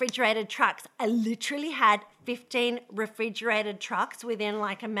need? Refrigerated trucks. I literally had 15 refrigerated trucks within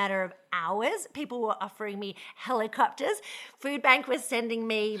like a matter of hours. People were offering me helicopters. Food Bank was sending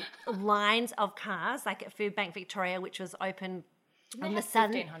me lines of cars, like at Food Bank Victoria, which was open On had the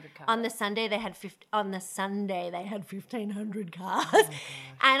Sun- 1,500 cars. On the Sunday they had 1,500 cars,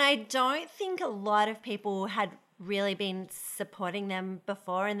 and I don't think a lot of people had really been supporting them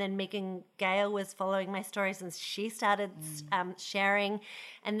before. And then Megan Gale was following my stories and she started sharing.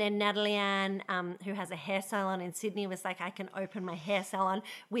 And then Natalie Ann, who has a hair salon in Sydney, was like, I can open my hair salon.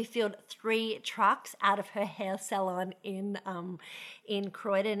 We filled 3 trucks out of her hair salon in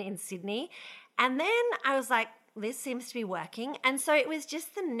Croydon in Sydney. And then I was like, this seems to be working. And so it was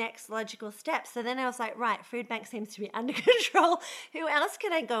just the next logical step. So then I was like, right, food bank seems to be under control. Who else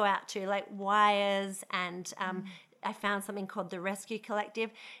can I go out to? Like Wires, and I found something called the Rescue Collective.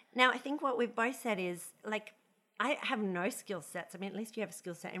 Now, I think what we've both said is, like, I have no skill sets. I mean, at least you have a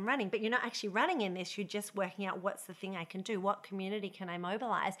skill set in running, but you're not actually running in this. You're just working out what's the thing I can do, what community can I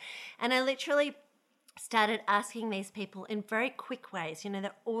mobilize. And I literally started asking these people in very quick ways. You know,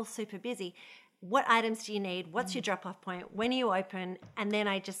 they're all super busy. What items do you need? What's your drop-off point? When are you open? And then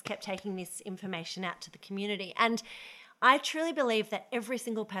I just kept taking this information out to the community. And I truly believe that every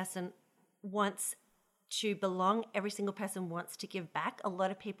single person wants to belong. Every single person wants to give back. A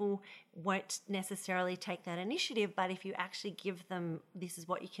lot of people won't necessarily take that initiative, but if you actually give them, this is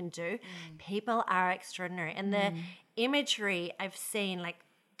what you can do, people are extraordinary. And the imagery I've seen, like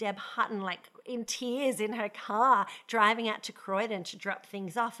Deb Hutton, like in tears in her car, driving out to Croydon to drop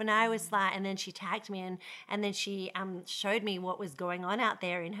things off. And I was like, and then she tagged me and then she showed me what was going on out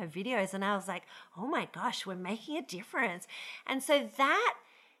there in her videos. And I was like, oh my gosh, we're making a difference. And so that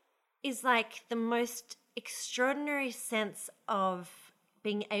is like the most extraordinary sense of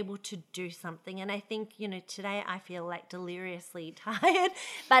being able to do something. And I think, you know, today I feel like deliriously tired,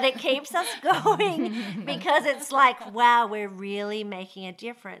 but it keeps us going because it's like, wow, we're really making a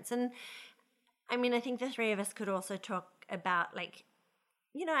difference. And I mean, I think the 3 of us could also talk about, like,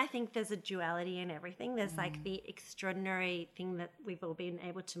 you know, I think there's a duality in everything. There's like the extraordinary thing that we've all been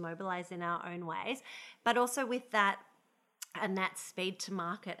able to mobilize in our own ways, but also with that, and that speed to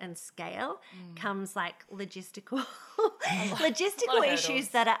market and scale comes like logistical issues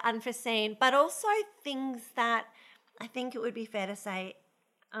that are unforeseen, but also things that I think it would be fair to say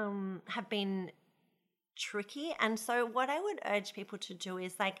have been tricky. And so what I would urge people to do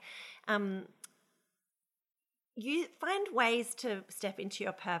is like you find ways to step into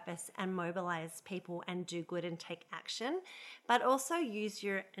your purpose and mobilize people and do good and take action, but also use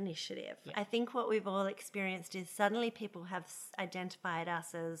your initiative. Yeah. I think what we've all experienced is suddenly people have identified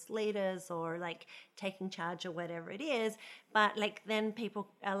us as leaders or like taking charge or whatever it is, but like then people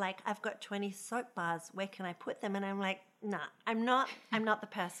are like, I've got 20 soap bars, where can I put them? And I'm like, nah, I'm not the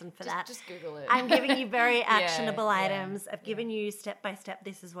person for that. Just Google it. I'm giving you very actionable items. I've given you step by step,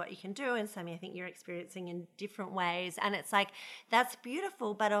 this is what you can do. And Sammy, I think you're experiencing in different ways. And it's like, that's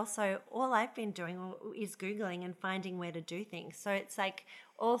beautiful. But also all I've been doing is Googling and finding where to do things. So it's like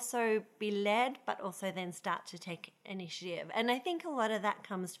also be led, but also then start to take initiative. And I think a lot of that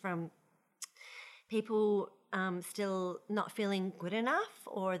comes from people still not feeling good enough,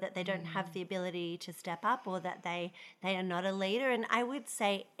 or that they don't have the ability to step up, or that they are not a leader. And I would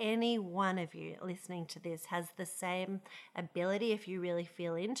say any one of you listening to this has the same ability, if you really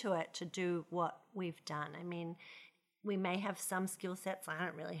feel into it, to do what we've done. I mean, we may have some skill sets. I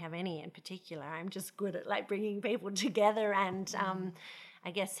don't really have any in particular. I'm just good at like bringing people together and I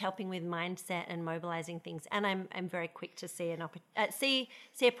guess helping with mindset and mobilizing things. And I'm very quick to see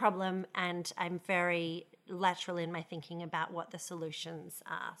see a problem, and I'm very lateral in my thinking about what the solutions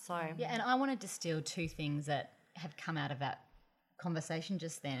are. So yeah, and I want to distill 2 things that have come out of that conversation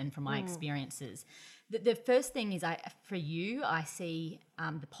just then and from my experiences. The first thing is, for you, I see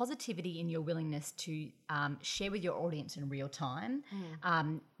the positivity in your willingness to share with your audience in real time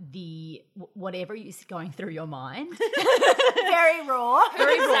whatever is going through your mind. very raw.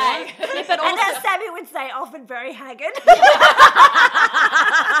 Very raw. Yeah, but and as Sammy would say, often very haggard.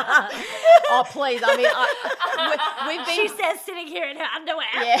 Oh, please. I mean, we've been... She says sitting here in her underwear.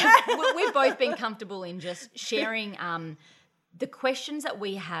 Yeah, we've both been comfortable in just sharing the questions that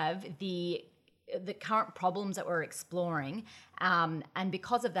we have, the current problems that we're exploring, and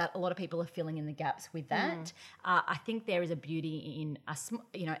because of that, a lot of people are filling in the gaps with that. I think there is a beauty in a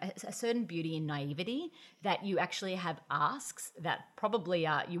certain beauty in naivety, that you actually have asks that probably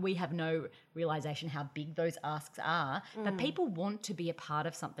we have no realization how big those asks are, but people want to be a part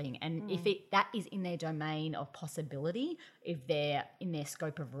of something, and if that is in their domain of possibility, if they're in their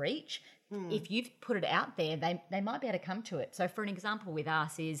scope of reach, if you've put it out there, they might be able to come to it. So for an example with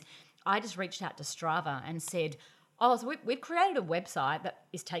us is, I just reached out to Strava and said, Oh, so we've created a website that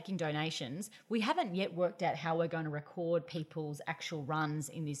is taking donations. We haven't yet worked out how we're going to record people's actual runs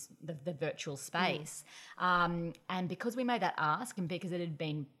in the virtual space. And because we made that ask, and because it had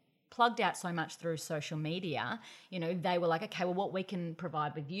been plugged out so much through social media, they were like, okay, well, what we can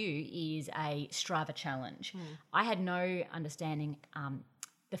provide with you is a Strava challenge. I had no understanding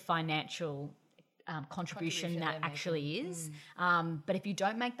the financial contribution that actually is. But if you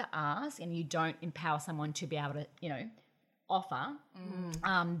don't make the ask and you don't empower someone to be able to, offer,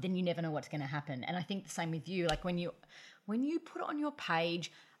 then you never know what's going to happen. And I think the same with you. Like when you put it on your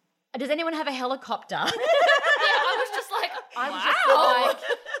page, does anyone have a helicopter?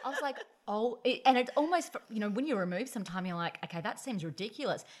 I was like, and it's almost, when you remove sometime, you're like, okay, that seems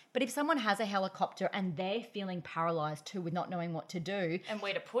ridiculous. But if someone has a helicopter and they're feeling paralyzed too with not knowing what to do. And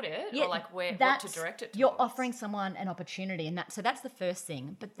where to put it, or like what to direct it towards. You're offering someone an opportunity, and so that's the first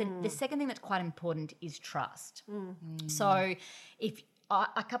thing. But the second thing that's quite important is trust. So if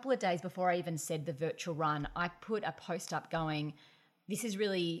a couple of days before I even said the virtual run, I put a post up going, this is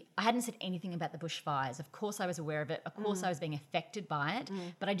really, I hadn't said anything about the bushfires. Of course I was aware of it. Of course I was being affected by it,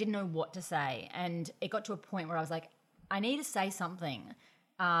 but I didn't know what to say. And it got to a point where I was like, I need to say something.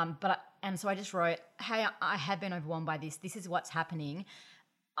 And so I just wrote, hey, I have been overwhelmed by this. This is what's happening.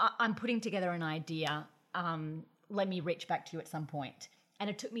 I'm putting together an idea. Let me reach back to you at some point. And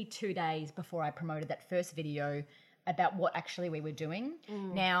it took me 2 days before I promoted that first video about what actually we were doing.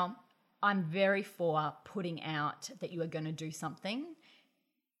 Now, I'm very for putting out that you are going to do something.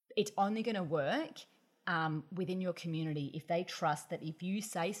 It's only going to work within your community if they trust that if you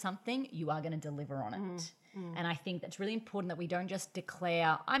say something, you are going to deliver on it. And I think that's really important that we don't just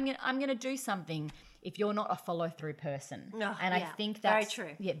declare, I'm going to do something if you're not a follow-through person. I think that's very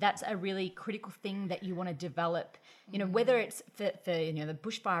true. Yeah, that's a really critical thing that you want to develop, whether it's for the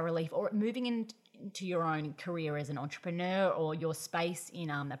bushfire relief or moving into your own career as an entrepreneur or your space in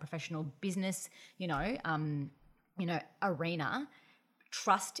a professional business, arena.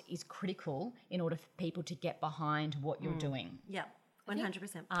 Trust is critical in order for people to get behind what you're doing. Yeah,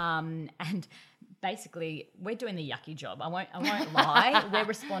 100%. And basically, we're doing the yucky job. I won't lie. We're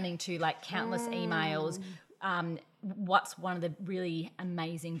responding to like countless emails. What's one of the really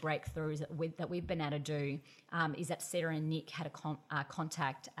amazing breakthroughs that we've been able to do is that Sarah and Nick had a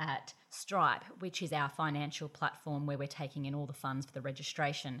contact at Stripe, which is our financial platform where we're taking in all the funds for the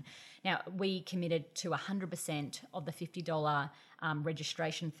registration. Now, we committed to 100% of the $50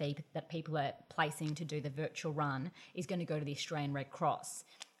 registration fee that people are placing to do the virtual run is going to go to the Australian Red Cross.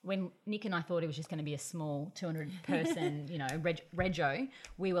 When Nick and I thought it was just going to be a small 200-person, rego,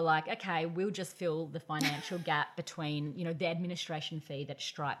 we were like, okay, we'll just fill the financial gap between, the administration fee that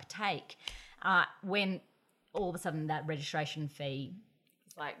Stripe take. When all of a sudden that registration fee,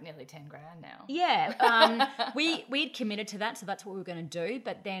 it's like nearly 10 grand now. Yeah, we'd committed to that, so that's what we were going to do.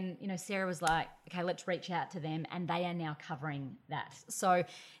 But then, Sarah was like, okay, let's reach out to them, and they are now covering that. So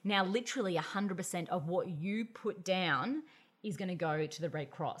now literally 100% of what you put down is going to go to the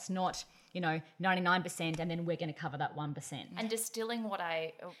Red Cross, not 99%, and then we're going to cover that 1%. And distilling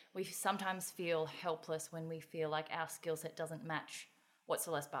we sometimes feel helpless when we feel like our skill set doesn't match what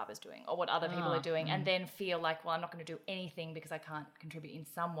Celeste Barber's doing or what other people are doing, and then feel like, well, I'm not going to do anything because I can't contribute in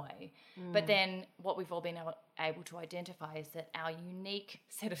some way. But then what we've all been able to identify is that our unique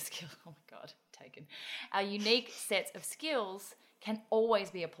set of skills, our unique sets of skills can always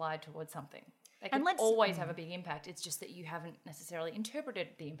be applied towards something. They can always have a big impact. It's just that you haven't necessarily interpreted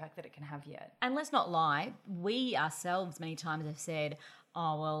the impact that it can have yet. And let's not lie, we ourselves many times have said,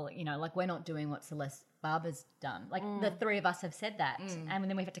 oh, well, like we're not doing what Celeste Barber's done. Like the three of us have said that. And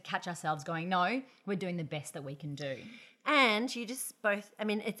then we have to catch ourselves going, no, we're doing the best that we can do. And you just both,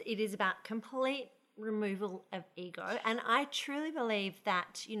 it is about complete removal of ego, and I truly believe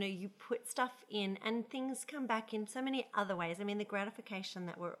that you put stuff in and things come back in so many other ways. The gratification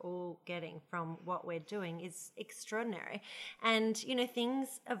that we're all getting from what we're doing is extraordinary, and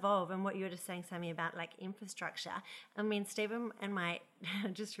things evolve. And what you were just saying, Sammy, about like infrastructure, Stephen and I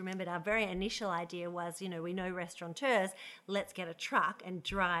just remembered our very initial idea was, we know restaurateurs, let's get a truck and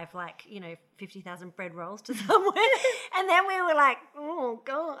drive 50,000 bread rolls to somewhere. And then we were like, oh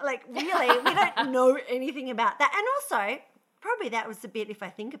God, really, we don't know anything about that. And also, probably that was a bit, if I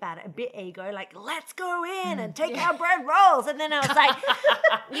think about it, a bit ego, let's go in and take our bread rolls. And then I was like,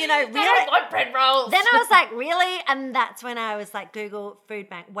 really? I don't want bread rolls. Then I was like, really? And that's when I was like, Google Food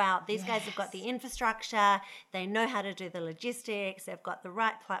Bank. Wow, these guys have got the infrastructure. They know how to do the logistics. They've got the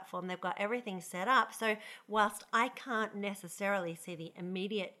right platform. They've got everything set up. So whilst I can't necessarily see the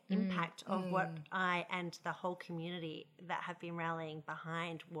immediate impact of what I and the whole community that have been rallying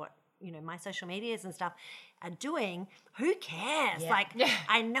behind what my social medias and stuff are doing, who cares? Yeah. Like,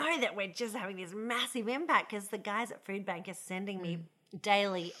 I know that we're just having this massive impact because the guys at Food Bank are sending me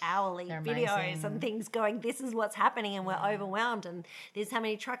daily, hourly They're videos amazing. and things going, this is what's happening and we're overwhelmed and this is how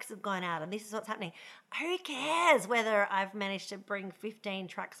many trucks have gone out and this is what's happening. Who cares whether I've managed to bring 15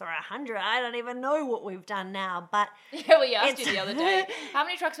 trucks or 100? I don't even know what we've done now, but Yeah, we asked you the other day, how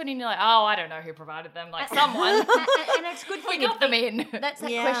many trucks went in? You're like, oh, I don't know who provided them. Like someone. and it's good We got them in. That's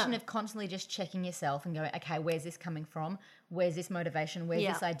that Yeah. question of constantly just checking yourself and going, okay, where's this coming from? Where's this motivation? Where's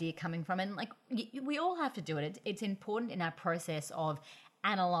Yeah. this idea coming from? And like we all have to do it. It's important in our process of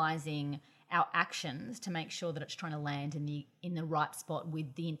analyzing our actions to make sure that it's trying to land in the right spot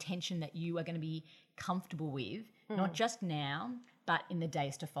with the intention that you are going to be comfortable with, not just now, but in the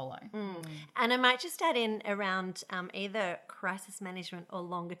days to follow. And I might just add in around either crisis management or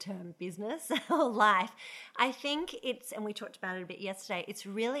longer term business or life. I think and we talked about it a bit yesterday, it's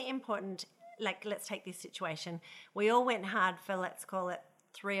really important. Like, let's take this situation. We all went hard for, let's call it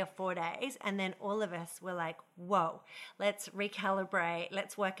 3 or 4 days, and then all of us were like, whoa, let's recalibrate,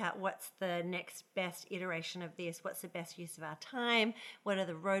 let's work out what's the next best iteration of this, what's the best use of our time, what are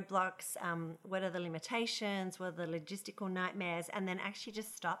the roadblocks, what are the limitations, what are the logistical nightmares, and then actually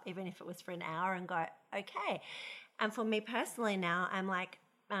just stop, even if it was for an hour, and go, okay. And for me personally now, I'm like,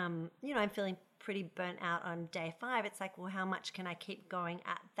 I'm feeling pretty burnt out on day 5. It's like, well, how much can I keep going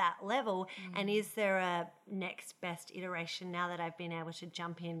at that level? And is there a next best iteration now that I've been able to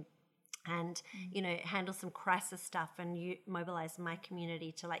jump in and, handle some crisis stuff and mobilize my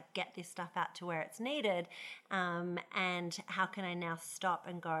community to like get this stuff out to where it's needed? And how can I now stop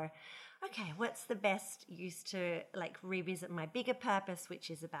and go, okay, what's the best use to like revisit my bigger purpose, which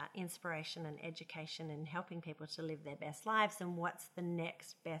is about inspiration and education and helping people to live their best lives, and what's the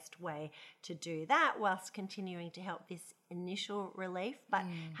next best way to do that whilst continuing to help this initial relief? But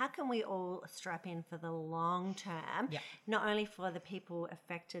how can we all strap in for the long term, not only for the people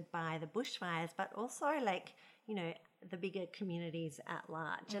affected by the bushfires, but also like, the bigger communities at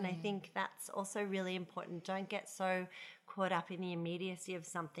large. And I think that's also really important. Don't get so caught up in the immediacy of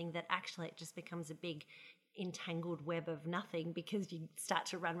something that actually it just becomes a big entangled web of nothing because you start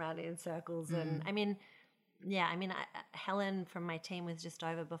to run around in circles. And Helen from my team was just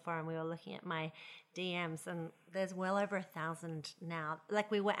over before and we were looking at my DMs and there's well over 1,000 now. Like,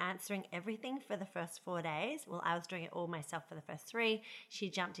 we were answering everything for the first 4 days. Well, I was doing it all myself for the first 3. She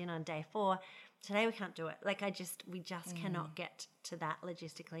jumped in on day 4. Today we can't do it. Like, we just cannot get to that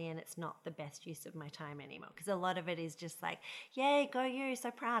logistically, and it's not the best use of my time anymore because a lot of it is just like, yay, go you, so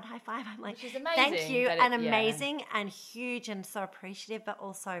proud, high five. I'm like, Which is amazing, thank you, but and amazing and huge and so appreciative, but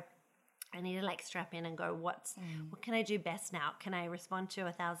also I need to like strap in and go, what can I do best now? Can I respond to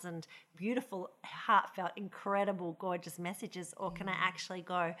 1,000 beautiful, heartfelt, incredible, gorgeous messages, or can I actually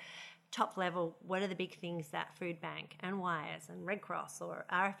go top level, what are the big things that Food Bank and Wires and Red Cross or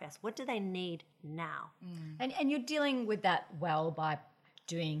RFS, what do they need now? And you're dealing with that well by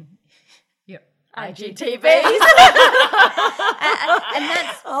doing your IGTVs. and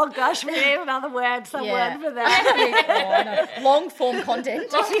that's Oh gosh, we need another word, some Yeah. word for that. long form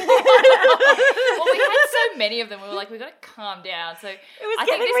content. Well, we had so many of them. We were like, we've got to calm down. So It was I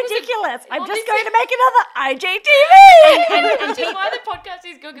think getting this was ridiculous. I'm well, just this going is- to make another IGTV. which is why the podcast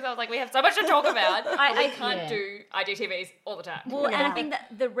is good because I was like, we have so much to talk about. I We can't yeah. do IGTVs all the time. Well, and Yeah. I think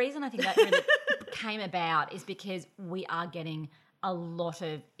that the reason I think that really came about is because we are getting a lot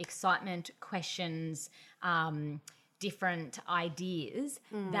of excitement, questions, different ideas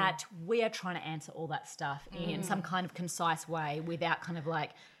that we are trying to answer all that stuff in some kind of concise way without kind of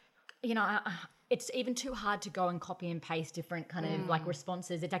like, it's even too hard to go and copy and paste different kind of like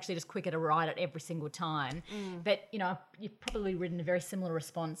responses. It's actually just quicker to write it every single time. But, you've probably written a very similar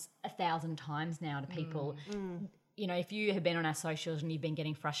response 1,000 times now to people. If you have been on our socials and you've been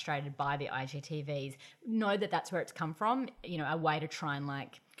getting frustrated by the IGTVs, know that that's where it's come from, a way to try and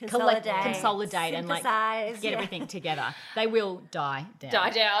like consolidate and like synthesize, get yeah. everything together. They will die down. Die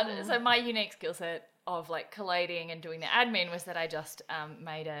down. So my unique skill set of like collating and doing the admin was that I just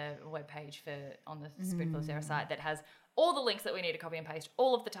made a web page on the Spoonful of Sarah site that has all the links that we need to copy and paste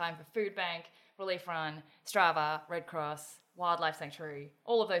all of the time for Food Bank, Relief Run, Strava, Red Cross, Wildlife Sanctuary,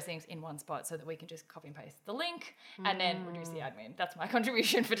 all of those things in one spot so that we can just copy and paste the link and then reduce the admin. That's my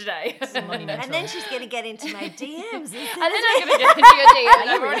contribution for today. And then she's going to get into my DMs. And then I'm going to get into your DMs.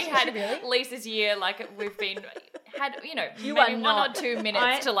 I've already had Lisa's year. Like, we've been had, You maybe are 1 not- or 2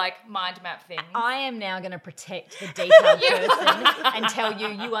 minutes to like mind map things. I am now going to protect the detailed person and tell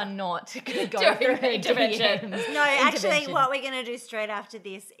you are not going to go Doing through her intervention. DMs. No, actually, Intervention. what we're going to do straight after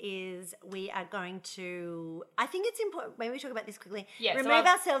this is we are going to, I think it's important, maybe we talk about this quickly, Yeah, so remove I've-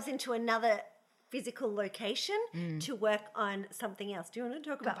 ourselves into another physical location to work on something else. Do you want to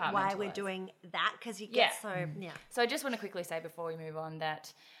talk about why we're Compartmentalise. doing that? Because you get yeah. So I just want to quickly say before we move on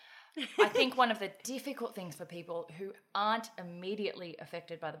that I think one of the difficult things for people who aren't immediately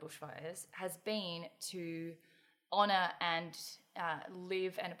affected by the bushfires has been to honour and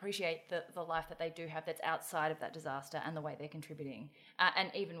live and appreciate the life that they do have that's outside of that disaster and the way they're contributing. And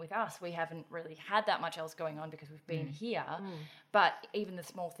even with us, we haven't really had that much else going on because we've been here. But even the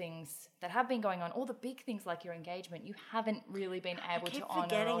small things that have been going on, all the big things like your engagement, you haven't really been able to honour.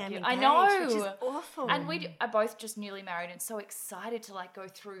 Forgetting or I'm give- engaged, I know. which is awful. And we are both just newly married and so excited to like go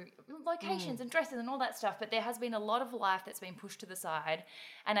through locations and dresses and all that stuff. But there has been a lot of life that's been pushed to the side.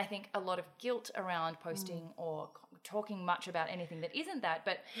 And I think a lot of guilt around posting or talking much about anything that isn't that.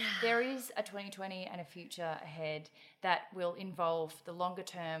 But there is a 2020 and a future ahead that will involve the longer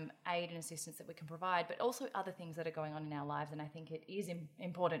term aid and assistance that we can provide, but also other things that are going on in our lives. And I think it is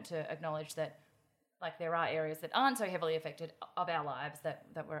important to acknowledge that like there are areas that aren't so heavily affected of our lives that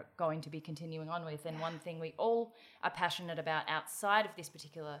we're going to be continuing on with. And one thing we all are passionate about outside of this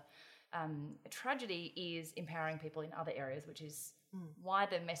particular tragedy is empowering people in other areas, which is why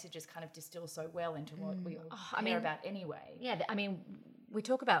the messages kind of distill so well into what we all care about anyway. Yeah, I mean, we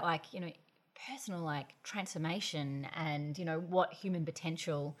talk about like, personal like transformation and, what human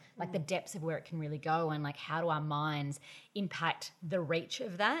potential, like the depths of where it can really go and like how do our minds impact the reach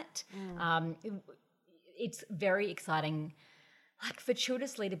of that. It's very exciting, like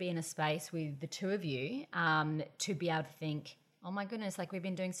fortuitously to be in a space with the two of you to be able to think, oh my goodness, like we've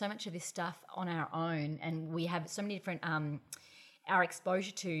been doing so much of this stuff on our own and we have so many different, our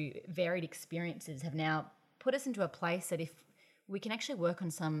exposure to varied experiences have now put us into a place that if we can actually work on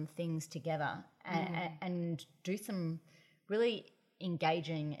some things together and do some really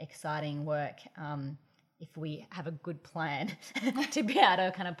engaging, exciting work if we have a good plan to be able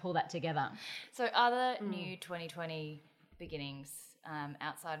to kind of pull that together. So are there new 2020 beginnings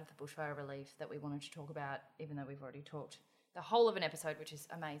outside of the bushfire relief that we wanted to talk about, even though we've already talked the whole of an episode, which is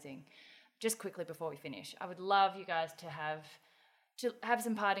amazing? Just quickly before we finish, I would love you guys to have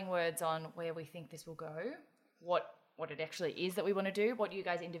some parting words on where we think this will go, what it actually is that we want to do, what you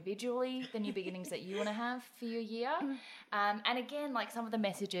guys individually, the new beginnings that you want to have for your year. And again, like some of the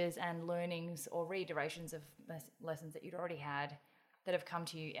messages and learnings or reiterations of lessons that you'd already had that have come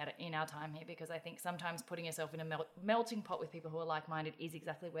to you in our time here, because I think sometimes putting yourself in a melting pot with people who are like-minded is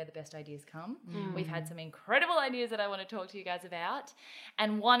exactly where the best ideas come. We've had some incredible ideas that I want to talk to you guys about.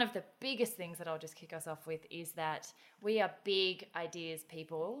 And one of the biggest things that I'll just kick us off with is that we are big ideas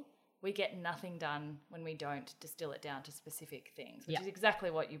people. We get nothing done when we don't distill it down to specific things, which is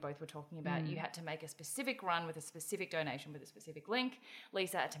exactly what you both were talking about. You had to make a specific run with a specific donation with a specific link.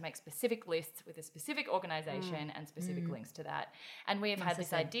 Lisa had to make specific lists with a specific organisation and specific links to that. And we have had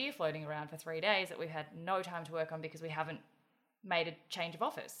this idea floating around for 3 days that we've had no time to work on because we haven't made a change of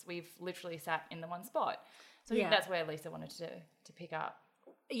office. We've literally sat in the one spot. So I think that's where Lisa wanted to pick up.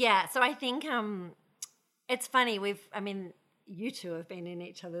 Yeah, so I think it's funny. You two have been in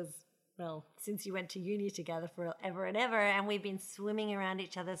each other's, since you went to uni together forever and ever, and we've been swimming around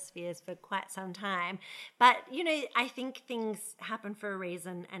each other's spheres for quite some time. But, I think things happen for a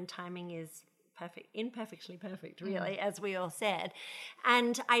reason and timing is imperfectly perfect, really, as we all said.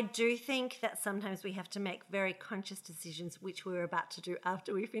 And I do think that sometimes we have to make very conscious decisions, which we're about to do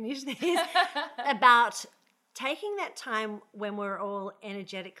after we finish this, about taking that time when we're all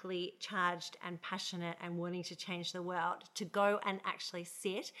energetically charged and passionate and wanting to change the world to go and actually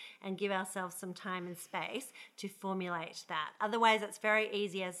sit and give ourselves some time and space to formulate that. Otherwise, it's very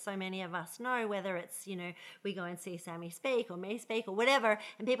easy, as so many of us know, whether it's, we go and see Sammy speak or me speak or whatever,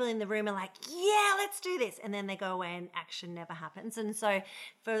 and people in the room are like, yeah, let's do this. And then they go away and action never happens. And so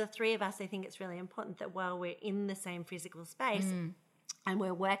for the three of us, I think it's really important that while we're in the same physical space, and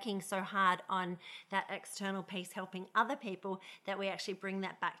we're working so hard on that external piece, helping other people, that we actually bring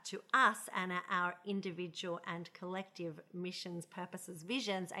that back to us and our individual and collective missions, purposes,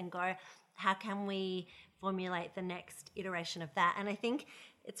 visions, and go, how can we formulate the next iteration of that? And I think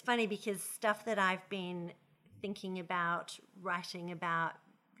it's funny because stuff that I've been thinking about, writing about,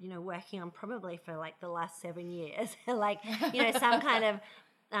 working on probably for like the last 7 years, some kind of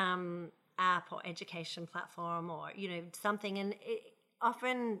app or education platform or, something. And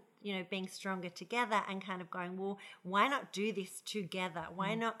often, being stronger together and kind of going, well, why not do this together?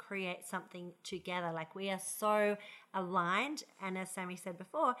 Why not create something together? Like, we are so aligned. And as Sammy said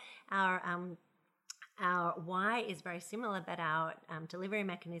before, our why is very similar, but our delivery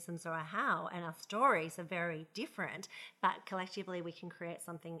mechanisms, or our how, and our stories are very different. But collectively, we can create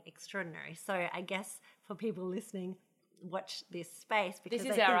something extraordinary. So I guess for people listening, watch this space, because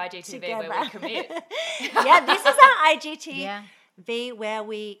this is our IGTV together, where we commit. Yeah, this is our IGTV where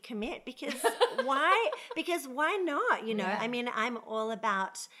we commit, because why? Because why not? Yeah. I mean, I'm all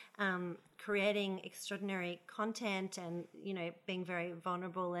about creating extraordinary content and, being very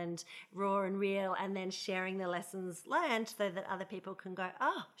vulnerable and raw and real, and then sharing the lessons learned so that other people can go,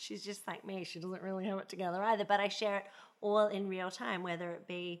 oh, she's just like me. She doesn't really have it together either. But I share it all in real time, whether it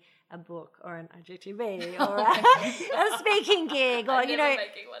be a book or an IGTV or a speaking gig, or,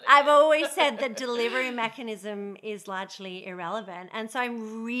 I've always said that delivery mechanism is largely irrelevant. And so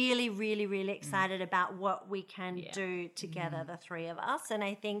I'm really, really, really excited about what we can do together, the three of us. And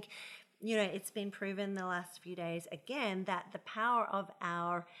I think, it's been proven the last few days again that the power of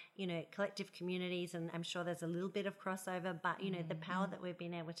our, collective communities, and I'm sure there's a little bit of crossover, but, the power that we've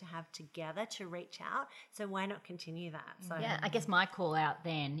been able to have together to reach out. So why not continue that? So Yeah, I guess my call out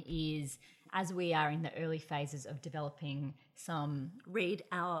then is, as we are in the early phases of developing some read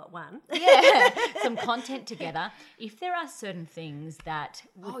our one. some content together, if there are certain things that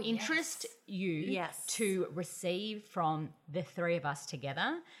would interest you to receive from the three of us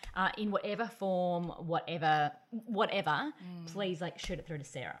together, in whatever form, whatever, please shoot it through to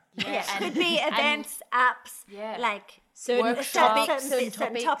Sarah. Yeah, could be events, apps, like certain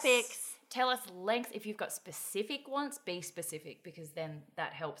topics. Tell us lengths. If you've got specific ones, be specific, because then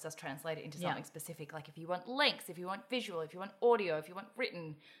that helps us translate it into something specific. Like if you want lengths, if you want visual, if you want audio, if you want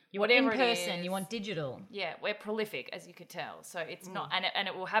written, whatever in person, it is. you want digital. Yeah, we're prolific, as you could tell. So it's not, and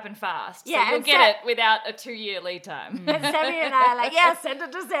it will happen fast. Yeah, so you'll get it without a 2-year lead time. And Sammy and I are like, send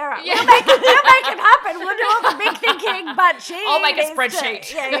it to Sarah. Yeah. We'll make it happen. We'll do all the big thinking, but I'll make a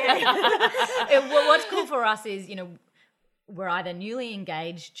spreadsheet. Well, what's cool for us is, we're either newly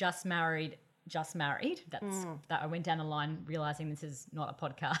engaged, just married. That's that I went down the line realizing this is not a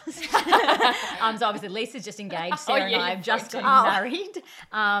podcast. So obviously Lisa's just engaged. Sarah and I have just gotten married.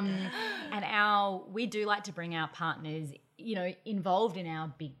 And we do like to bring our partners, involved in our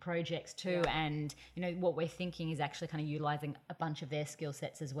big projects too. Yeah. And, what we're thinking is actually kind of utilizing a bunch of their skill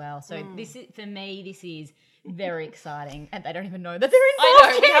sets as well. So this is, for me, this is very exciting, and they don't even know that they're involved.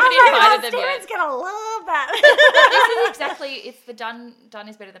 I know, we haven't invited them yet. Steven's gonna love that. This is exactly, it's the done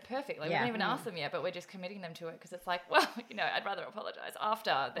is better than perfect. Like we haven't even asked them yet, but we're just committing them to it, because it's like, well, I'd rather apologize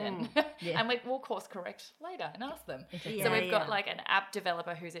after than, and we'll course correct later and ask them. Yeah, so we've got like an app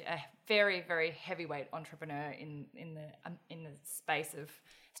developer who's a very, very heavyweight entrepreneur in the space of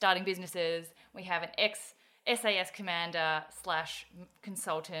starting businesses. We have an ex-SAS commander /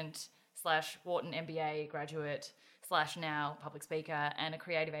 consultant / Wharton MBA graduate / now public speaker, and a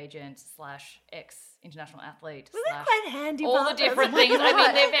creative agent / ex-international athlete. Well, they're quite handy. All the different things.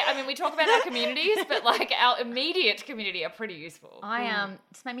 I mean, we talk about our communities, but like our immediate community are pretty useful.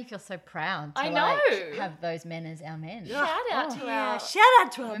 It's made me feel so proud to have those men as our men. Shout out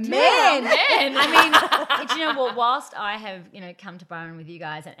to our men. I mean, do you know what? Whilst I have come to Byron with you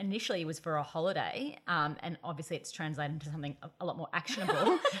guys, and initially it was for a holiday, and obviously it's translated into something a lot more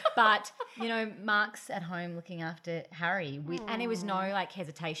actionable. But Mark's at home looking after Harry, and there was no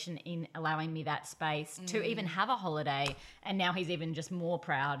hesitation in allowing me that space to even have a holiday. And now he's even just more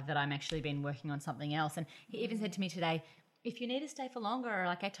proud that I'm actually been working on something else. And he even said to me today, if you need to stay for longer,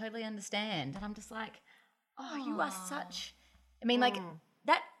 I totally understand. And I'm just like, you are such,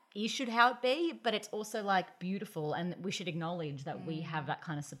 that should how it be, but it's also beautiful, and we should acknowledge that we have that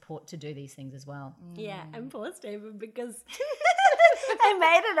kind of support to do these things as well. Yeah, and poor Stephen, because I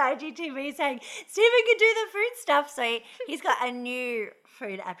made an IGTV saying Stephen could do the food stuff. So he's got a new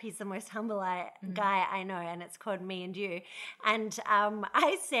food app. He's the most humble guy I know, and it's called Me and You. And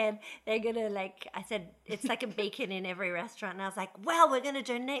I said they're gonna I said it's like a beacon in every restaurant, and I was like, well, we're gonna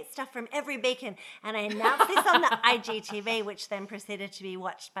donate stuff from every beacon. And I announced this on the IGTV, which then proceeded to be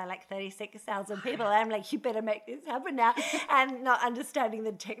watched by 36,000 people. And I'm like, you better make this happen now, and not understanding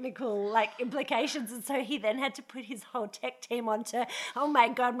the technical implications. And so he then had to put his whole tech team onto, oh my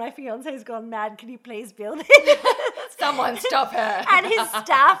God, my fiance's gone mad. Can you please build it? Someone stop her. And his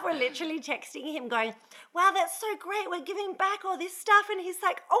staff were literally texting him going, wow, that's so great. We're giving back all this stuff. And he's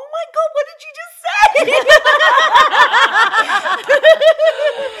like, oh my God, what did you just say?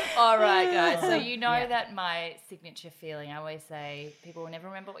 All right, guys. So you know that my signature feeling, I always say, people will never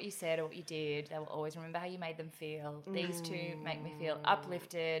remember what you said or what you did. They will always remember how you made them feel. These two make me feel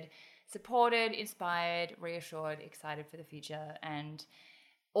uplifted, supported, inspired, reassured, excited for the future. And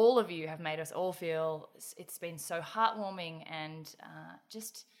all of you have made us all feel it's been so heartwarming and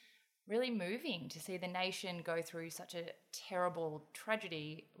just really moving to see the nation go through such a terrible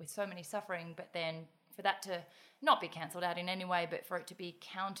tragedy with so many suffering, but then for that to not be cancelled out in any way, but for it to be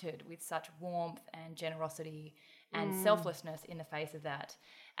countered with such warmth and generosity and selflessness in the face of that.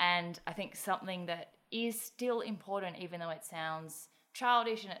 And I think something that is still important, even though it sounds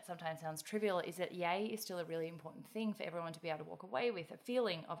childish and it sometimes sounds trivial, is that yay is still a really important thing for everyone to be able to walk away with, a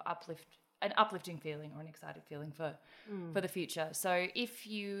feeling of an uplifting feeling or an excited feeling for the future. So if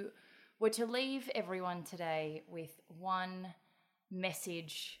you were to leave everyone today with one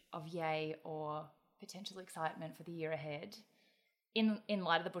message of yay or potential excitement for the year ahead, in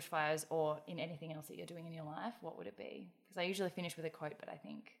light of the bushfires or in anything else that you're doing in your life, what would it be? Because I usually finish with a quote, but I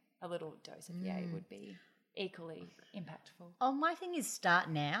think a little dose of yay would be equally impactful. Oh, my thing is start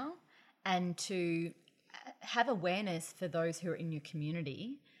now and to have awareness for those who are in your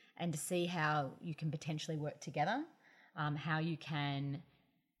community and to see how you can potentially work together, how you can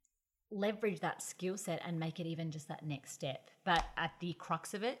leverage that skill set and make it even just that next step. But at the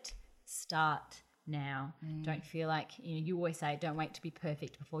crux of it, start now. Don't feel like, you always say, don't wait to be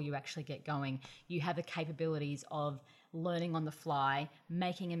perfect before you actually get going. You have the capabilities of learning on the fly,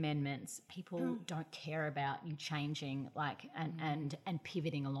 making amendments. People don't care about you changing and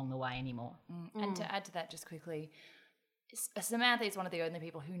pivoting along the way anymore. And to add to that just quickly, Samantha is one of the only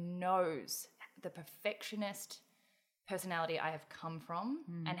people who knows the perfectionist personality I have come from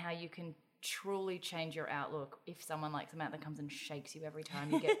and how you can truly change your outlook if someone like Samantha comes and shakes you every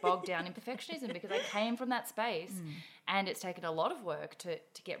time you get bogged down in perfectionism, because I came from that space and it's taken a lot of work to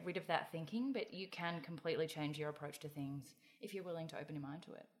get rid of that thinking, but you can completely change your approach to things if you're willing to open your mind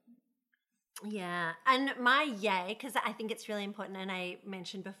to it. Yeah, and my yay, because I think it's really important, and I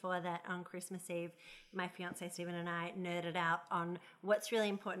mentioned before that on Christmas Eve, my fiance Stephen and I nerded out on what's really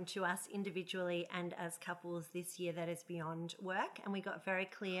important to us individually and as couples this year that is beyond work, and we got very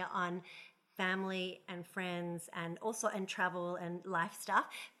clear on family and friends and also and travel and life stuff.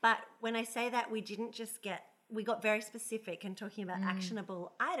 But when I say that, we got very specific and talking about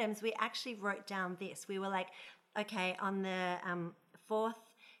actionable items. We actually wrote down this. We were like, okay, on the fourth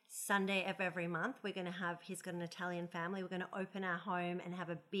Sunday of every month, he's got an Italian family. We're going to open our home and have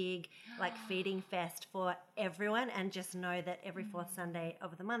a big feeding fest for everyone, and just know that every fourth Sunday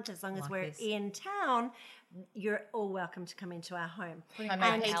of the month, as long as we're in town, you're all welcome to come into our home. Putting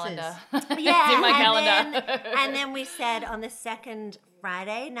my calendar. Yeah, it's in my calendar. And then we said on the second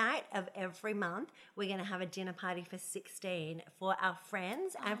Friday night of every month, we're going to have a dinner party for 16 for our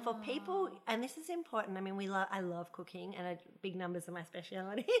friends and for people. And this is important. I mean, I love cooking, and big numbers are my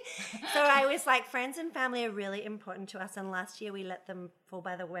speciality. So I was like, friends and family are really important to us. And last year we let them fall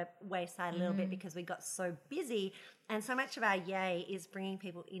by the wayside a little bit because we got so busy. And so much of our yay is bringing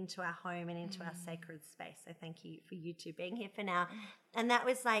people into our home and into our sacred space. So thank you for you two being here for now. And that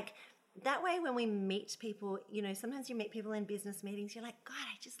was like, that way when we meet people, sometimes you meet people in business meetings, you're like, God,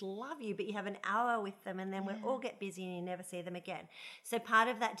 I just love you, but you have an hour with them and then we all get busy and you never see them again. So part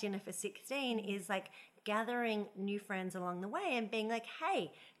of that dinner for 16 is like gathering new friends along the way and being like,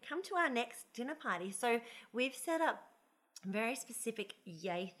 hey, come to our next dinner party. So we've set up very specific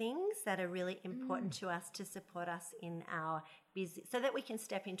yay things that are really important to us to support us in our busy, so that we can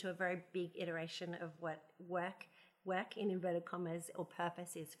step into a very big iteration of what work in inverted commas or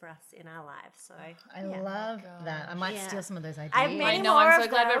purpose is for us in our lives. So I love that. I might steal some of those ideas. I know, I'm so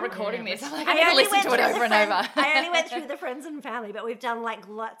glad we're recording this. I'm like, I need to listen to it over and over. I only went through the friends and family, but we've done like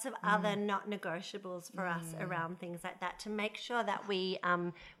lots of other not negotiables for us around things like that to make sure that we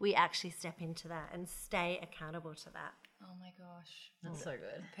actually step into that and stay accountable to that. Oh my gosh. That's so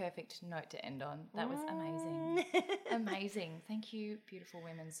good. Perfect note to end on. That was amazing. Amazing. Thank you, beautiful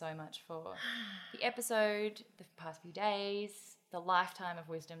women, so much for the episode, the past few days, the lifetime of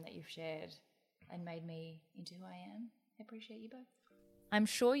wisdom that you've shared and made me into who I am. I appreciate you both. I'm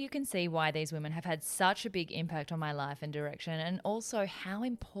sure you can see why these women have had such a big impact on my life and direction, and also how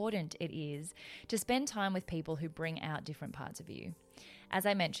important it is to spend time with people who bring out different parts of you. As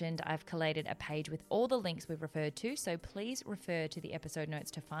I mentioned, I've collated a page with all the links we've referred to, so please refer to the episode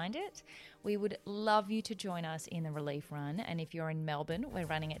notes to find it. We would love you to join us in the Relief Run, and if you're in Melbourne, we're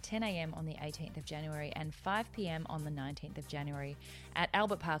running at 10 a.m. on the 18th of January and 5 p.m. on the 19th of January at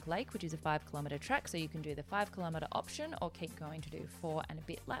Albert Park Lake, which is a 5-kilometre track, so you can do the 5-kilometre option or keep going to do 4 and a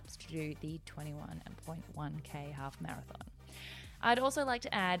bit laps to do the 21.1k half marathon. I'd also like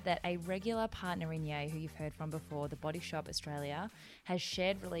to add that a regular partner in Yay, who you've heard from before, The Body Shop Australia, has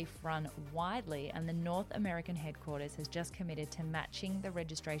shared Relief Run widely, and the North American headquarters has just committed to matching the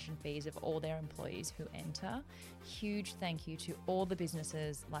registration fees of all their employees who enter. Huge thank you to all the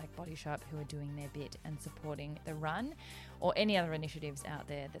businesses like Body Shop who are doing their bit and supporting the run, or any other initiatives out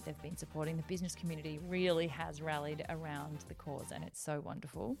there that they've been supporting. The business community really has rallied around the cause, and it's so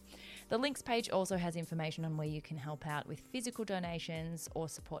wonderful. The links page also has information on where you can help out with physical donations or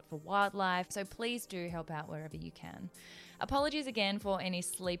support for wildlife, so please do help out wherever you can. Apologies again for any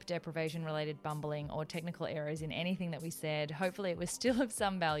sleep deprivation related bumbling or technical errors in anything that we said. Hopefully it was still of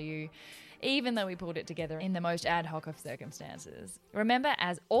some value, even though we pulled it together in the most ad hoc of circumstances. Remember,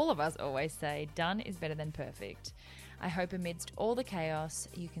 as all of us always say, done is better than perfect. I hope amidst all the chaos,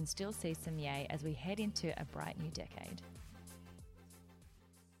 you can still see some yay as we head into a bright new decade.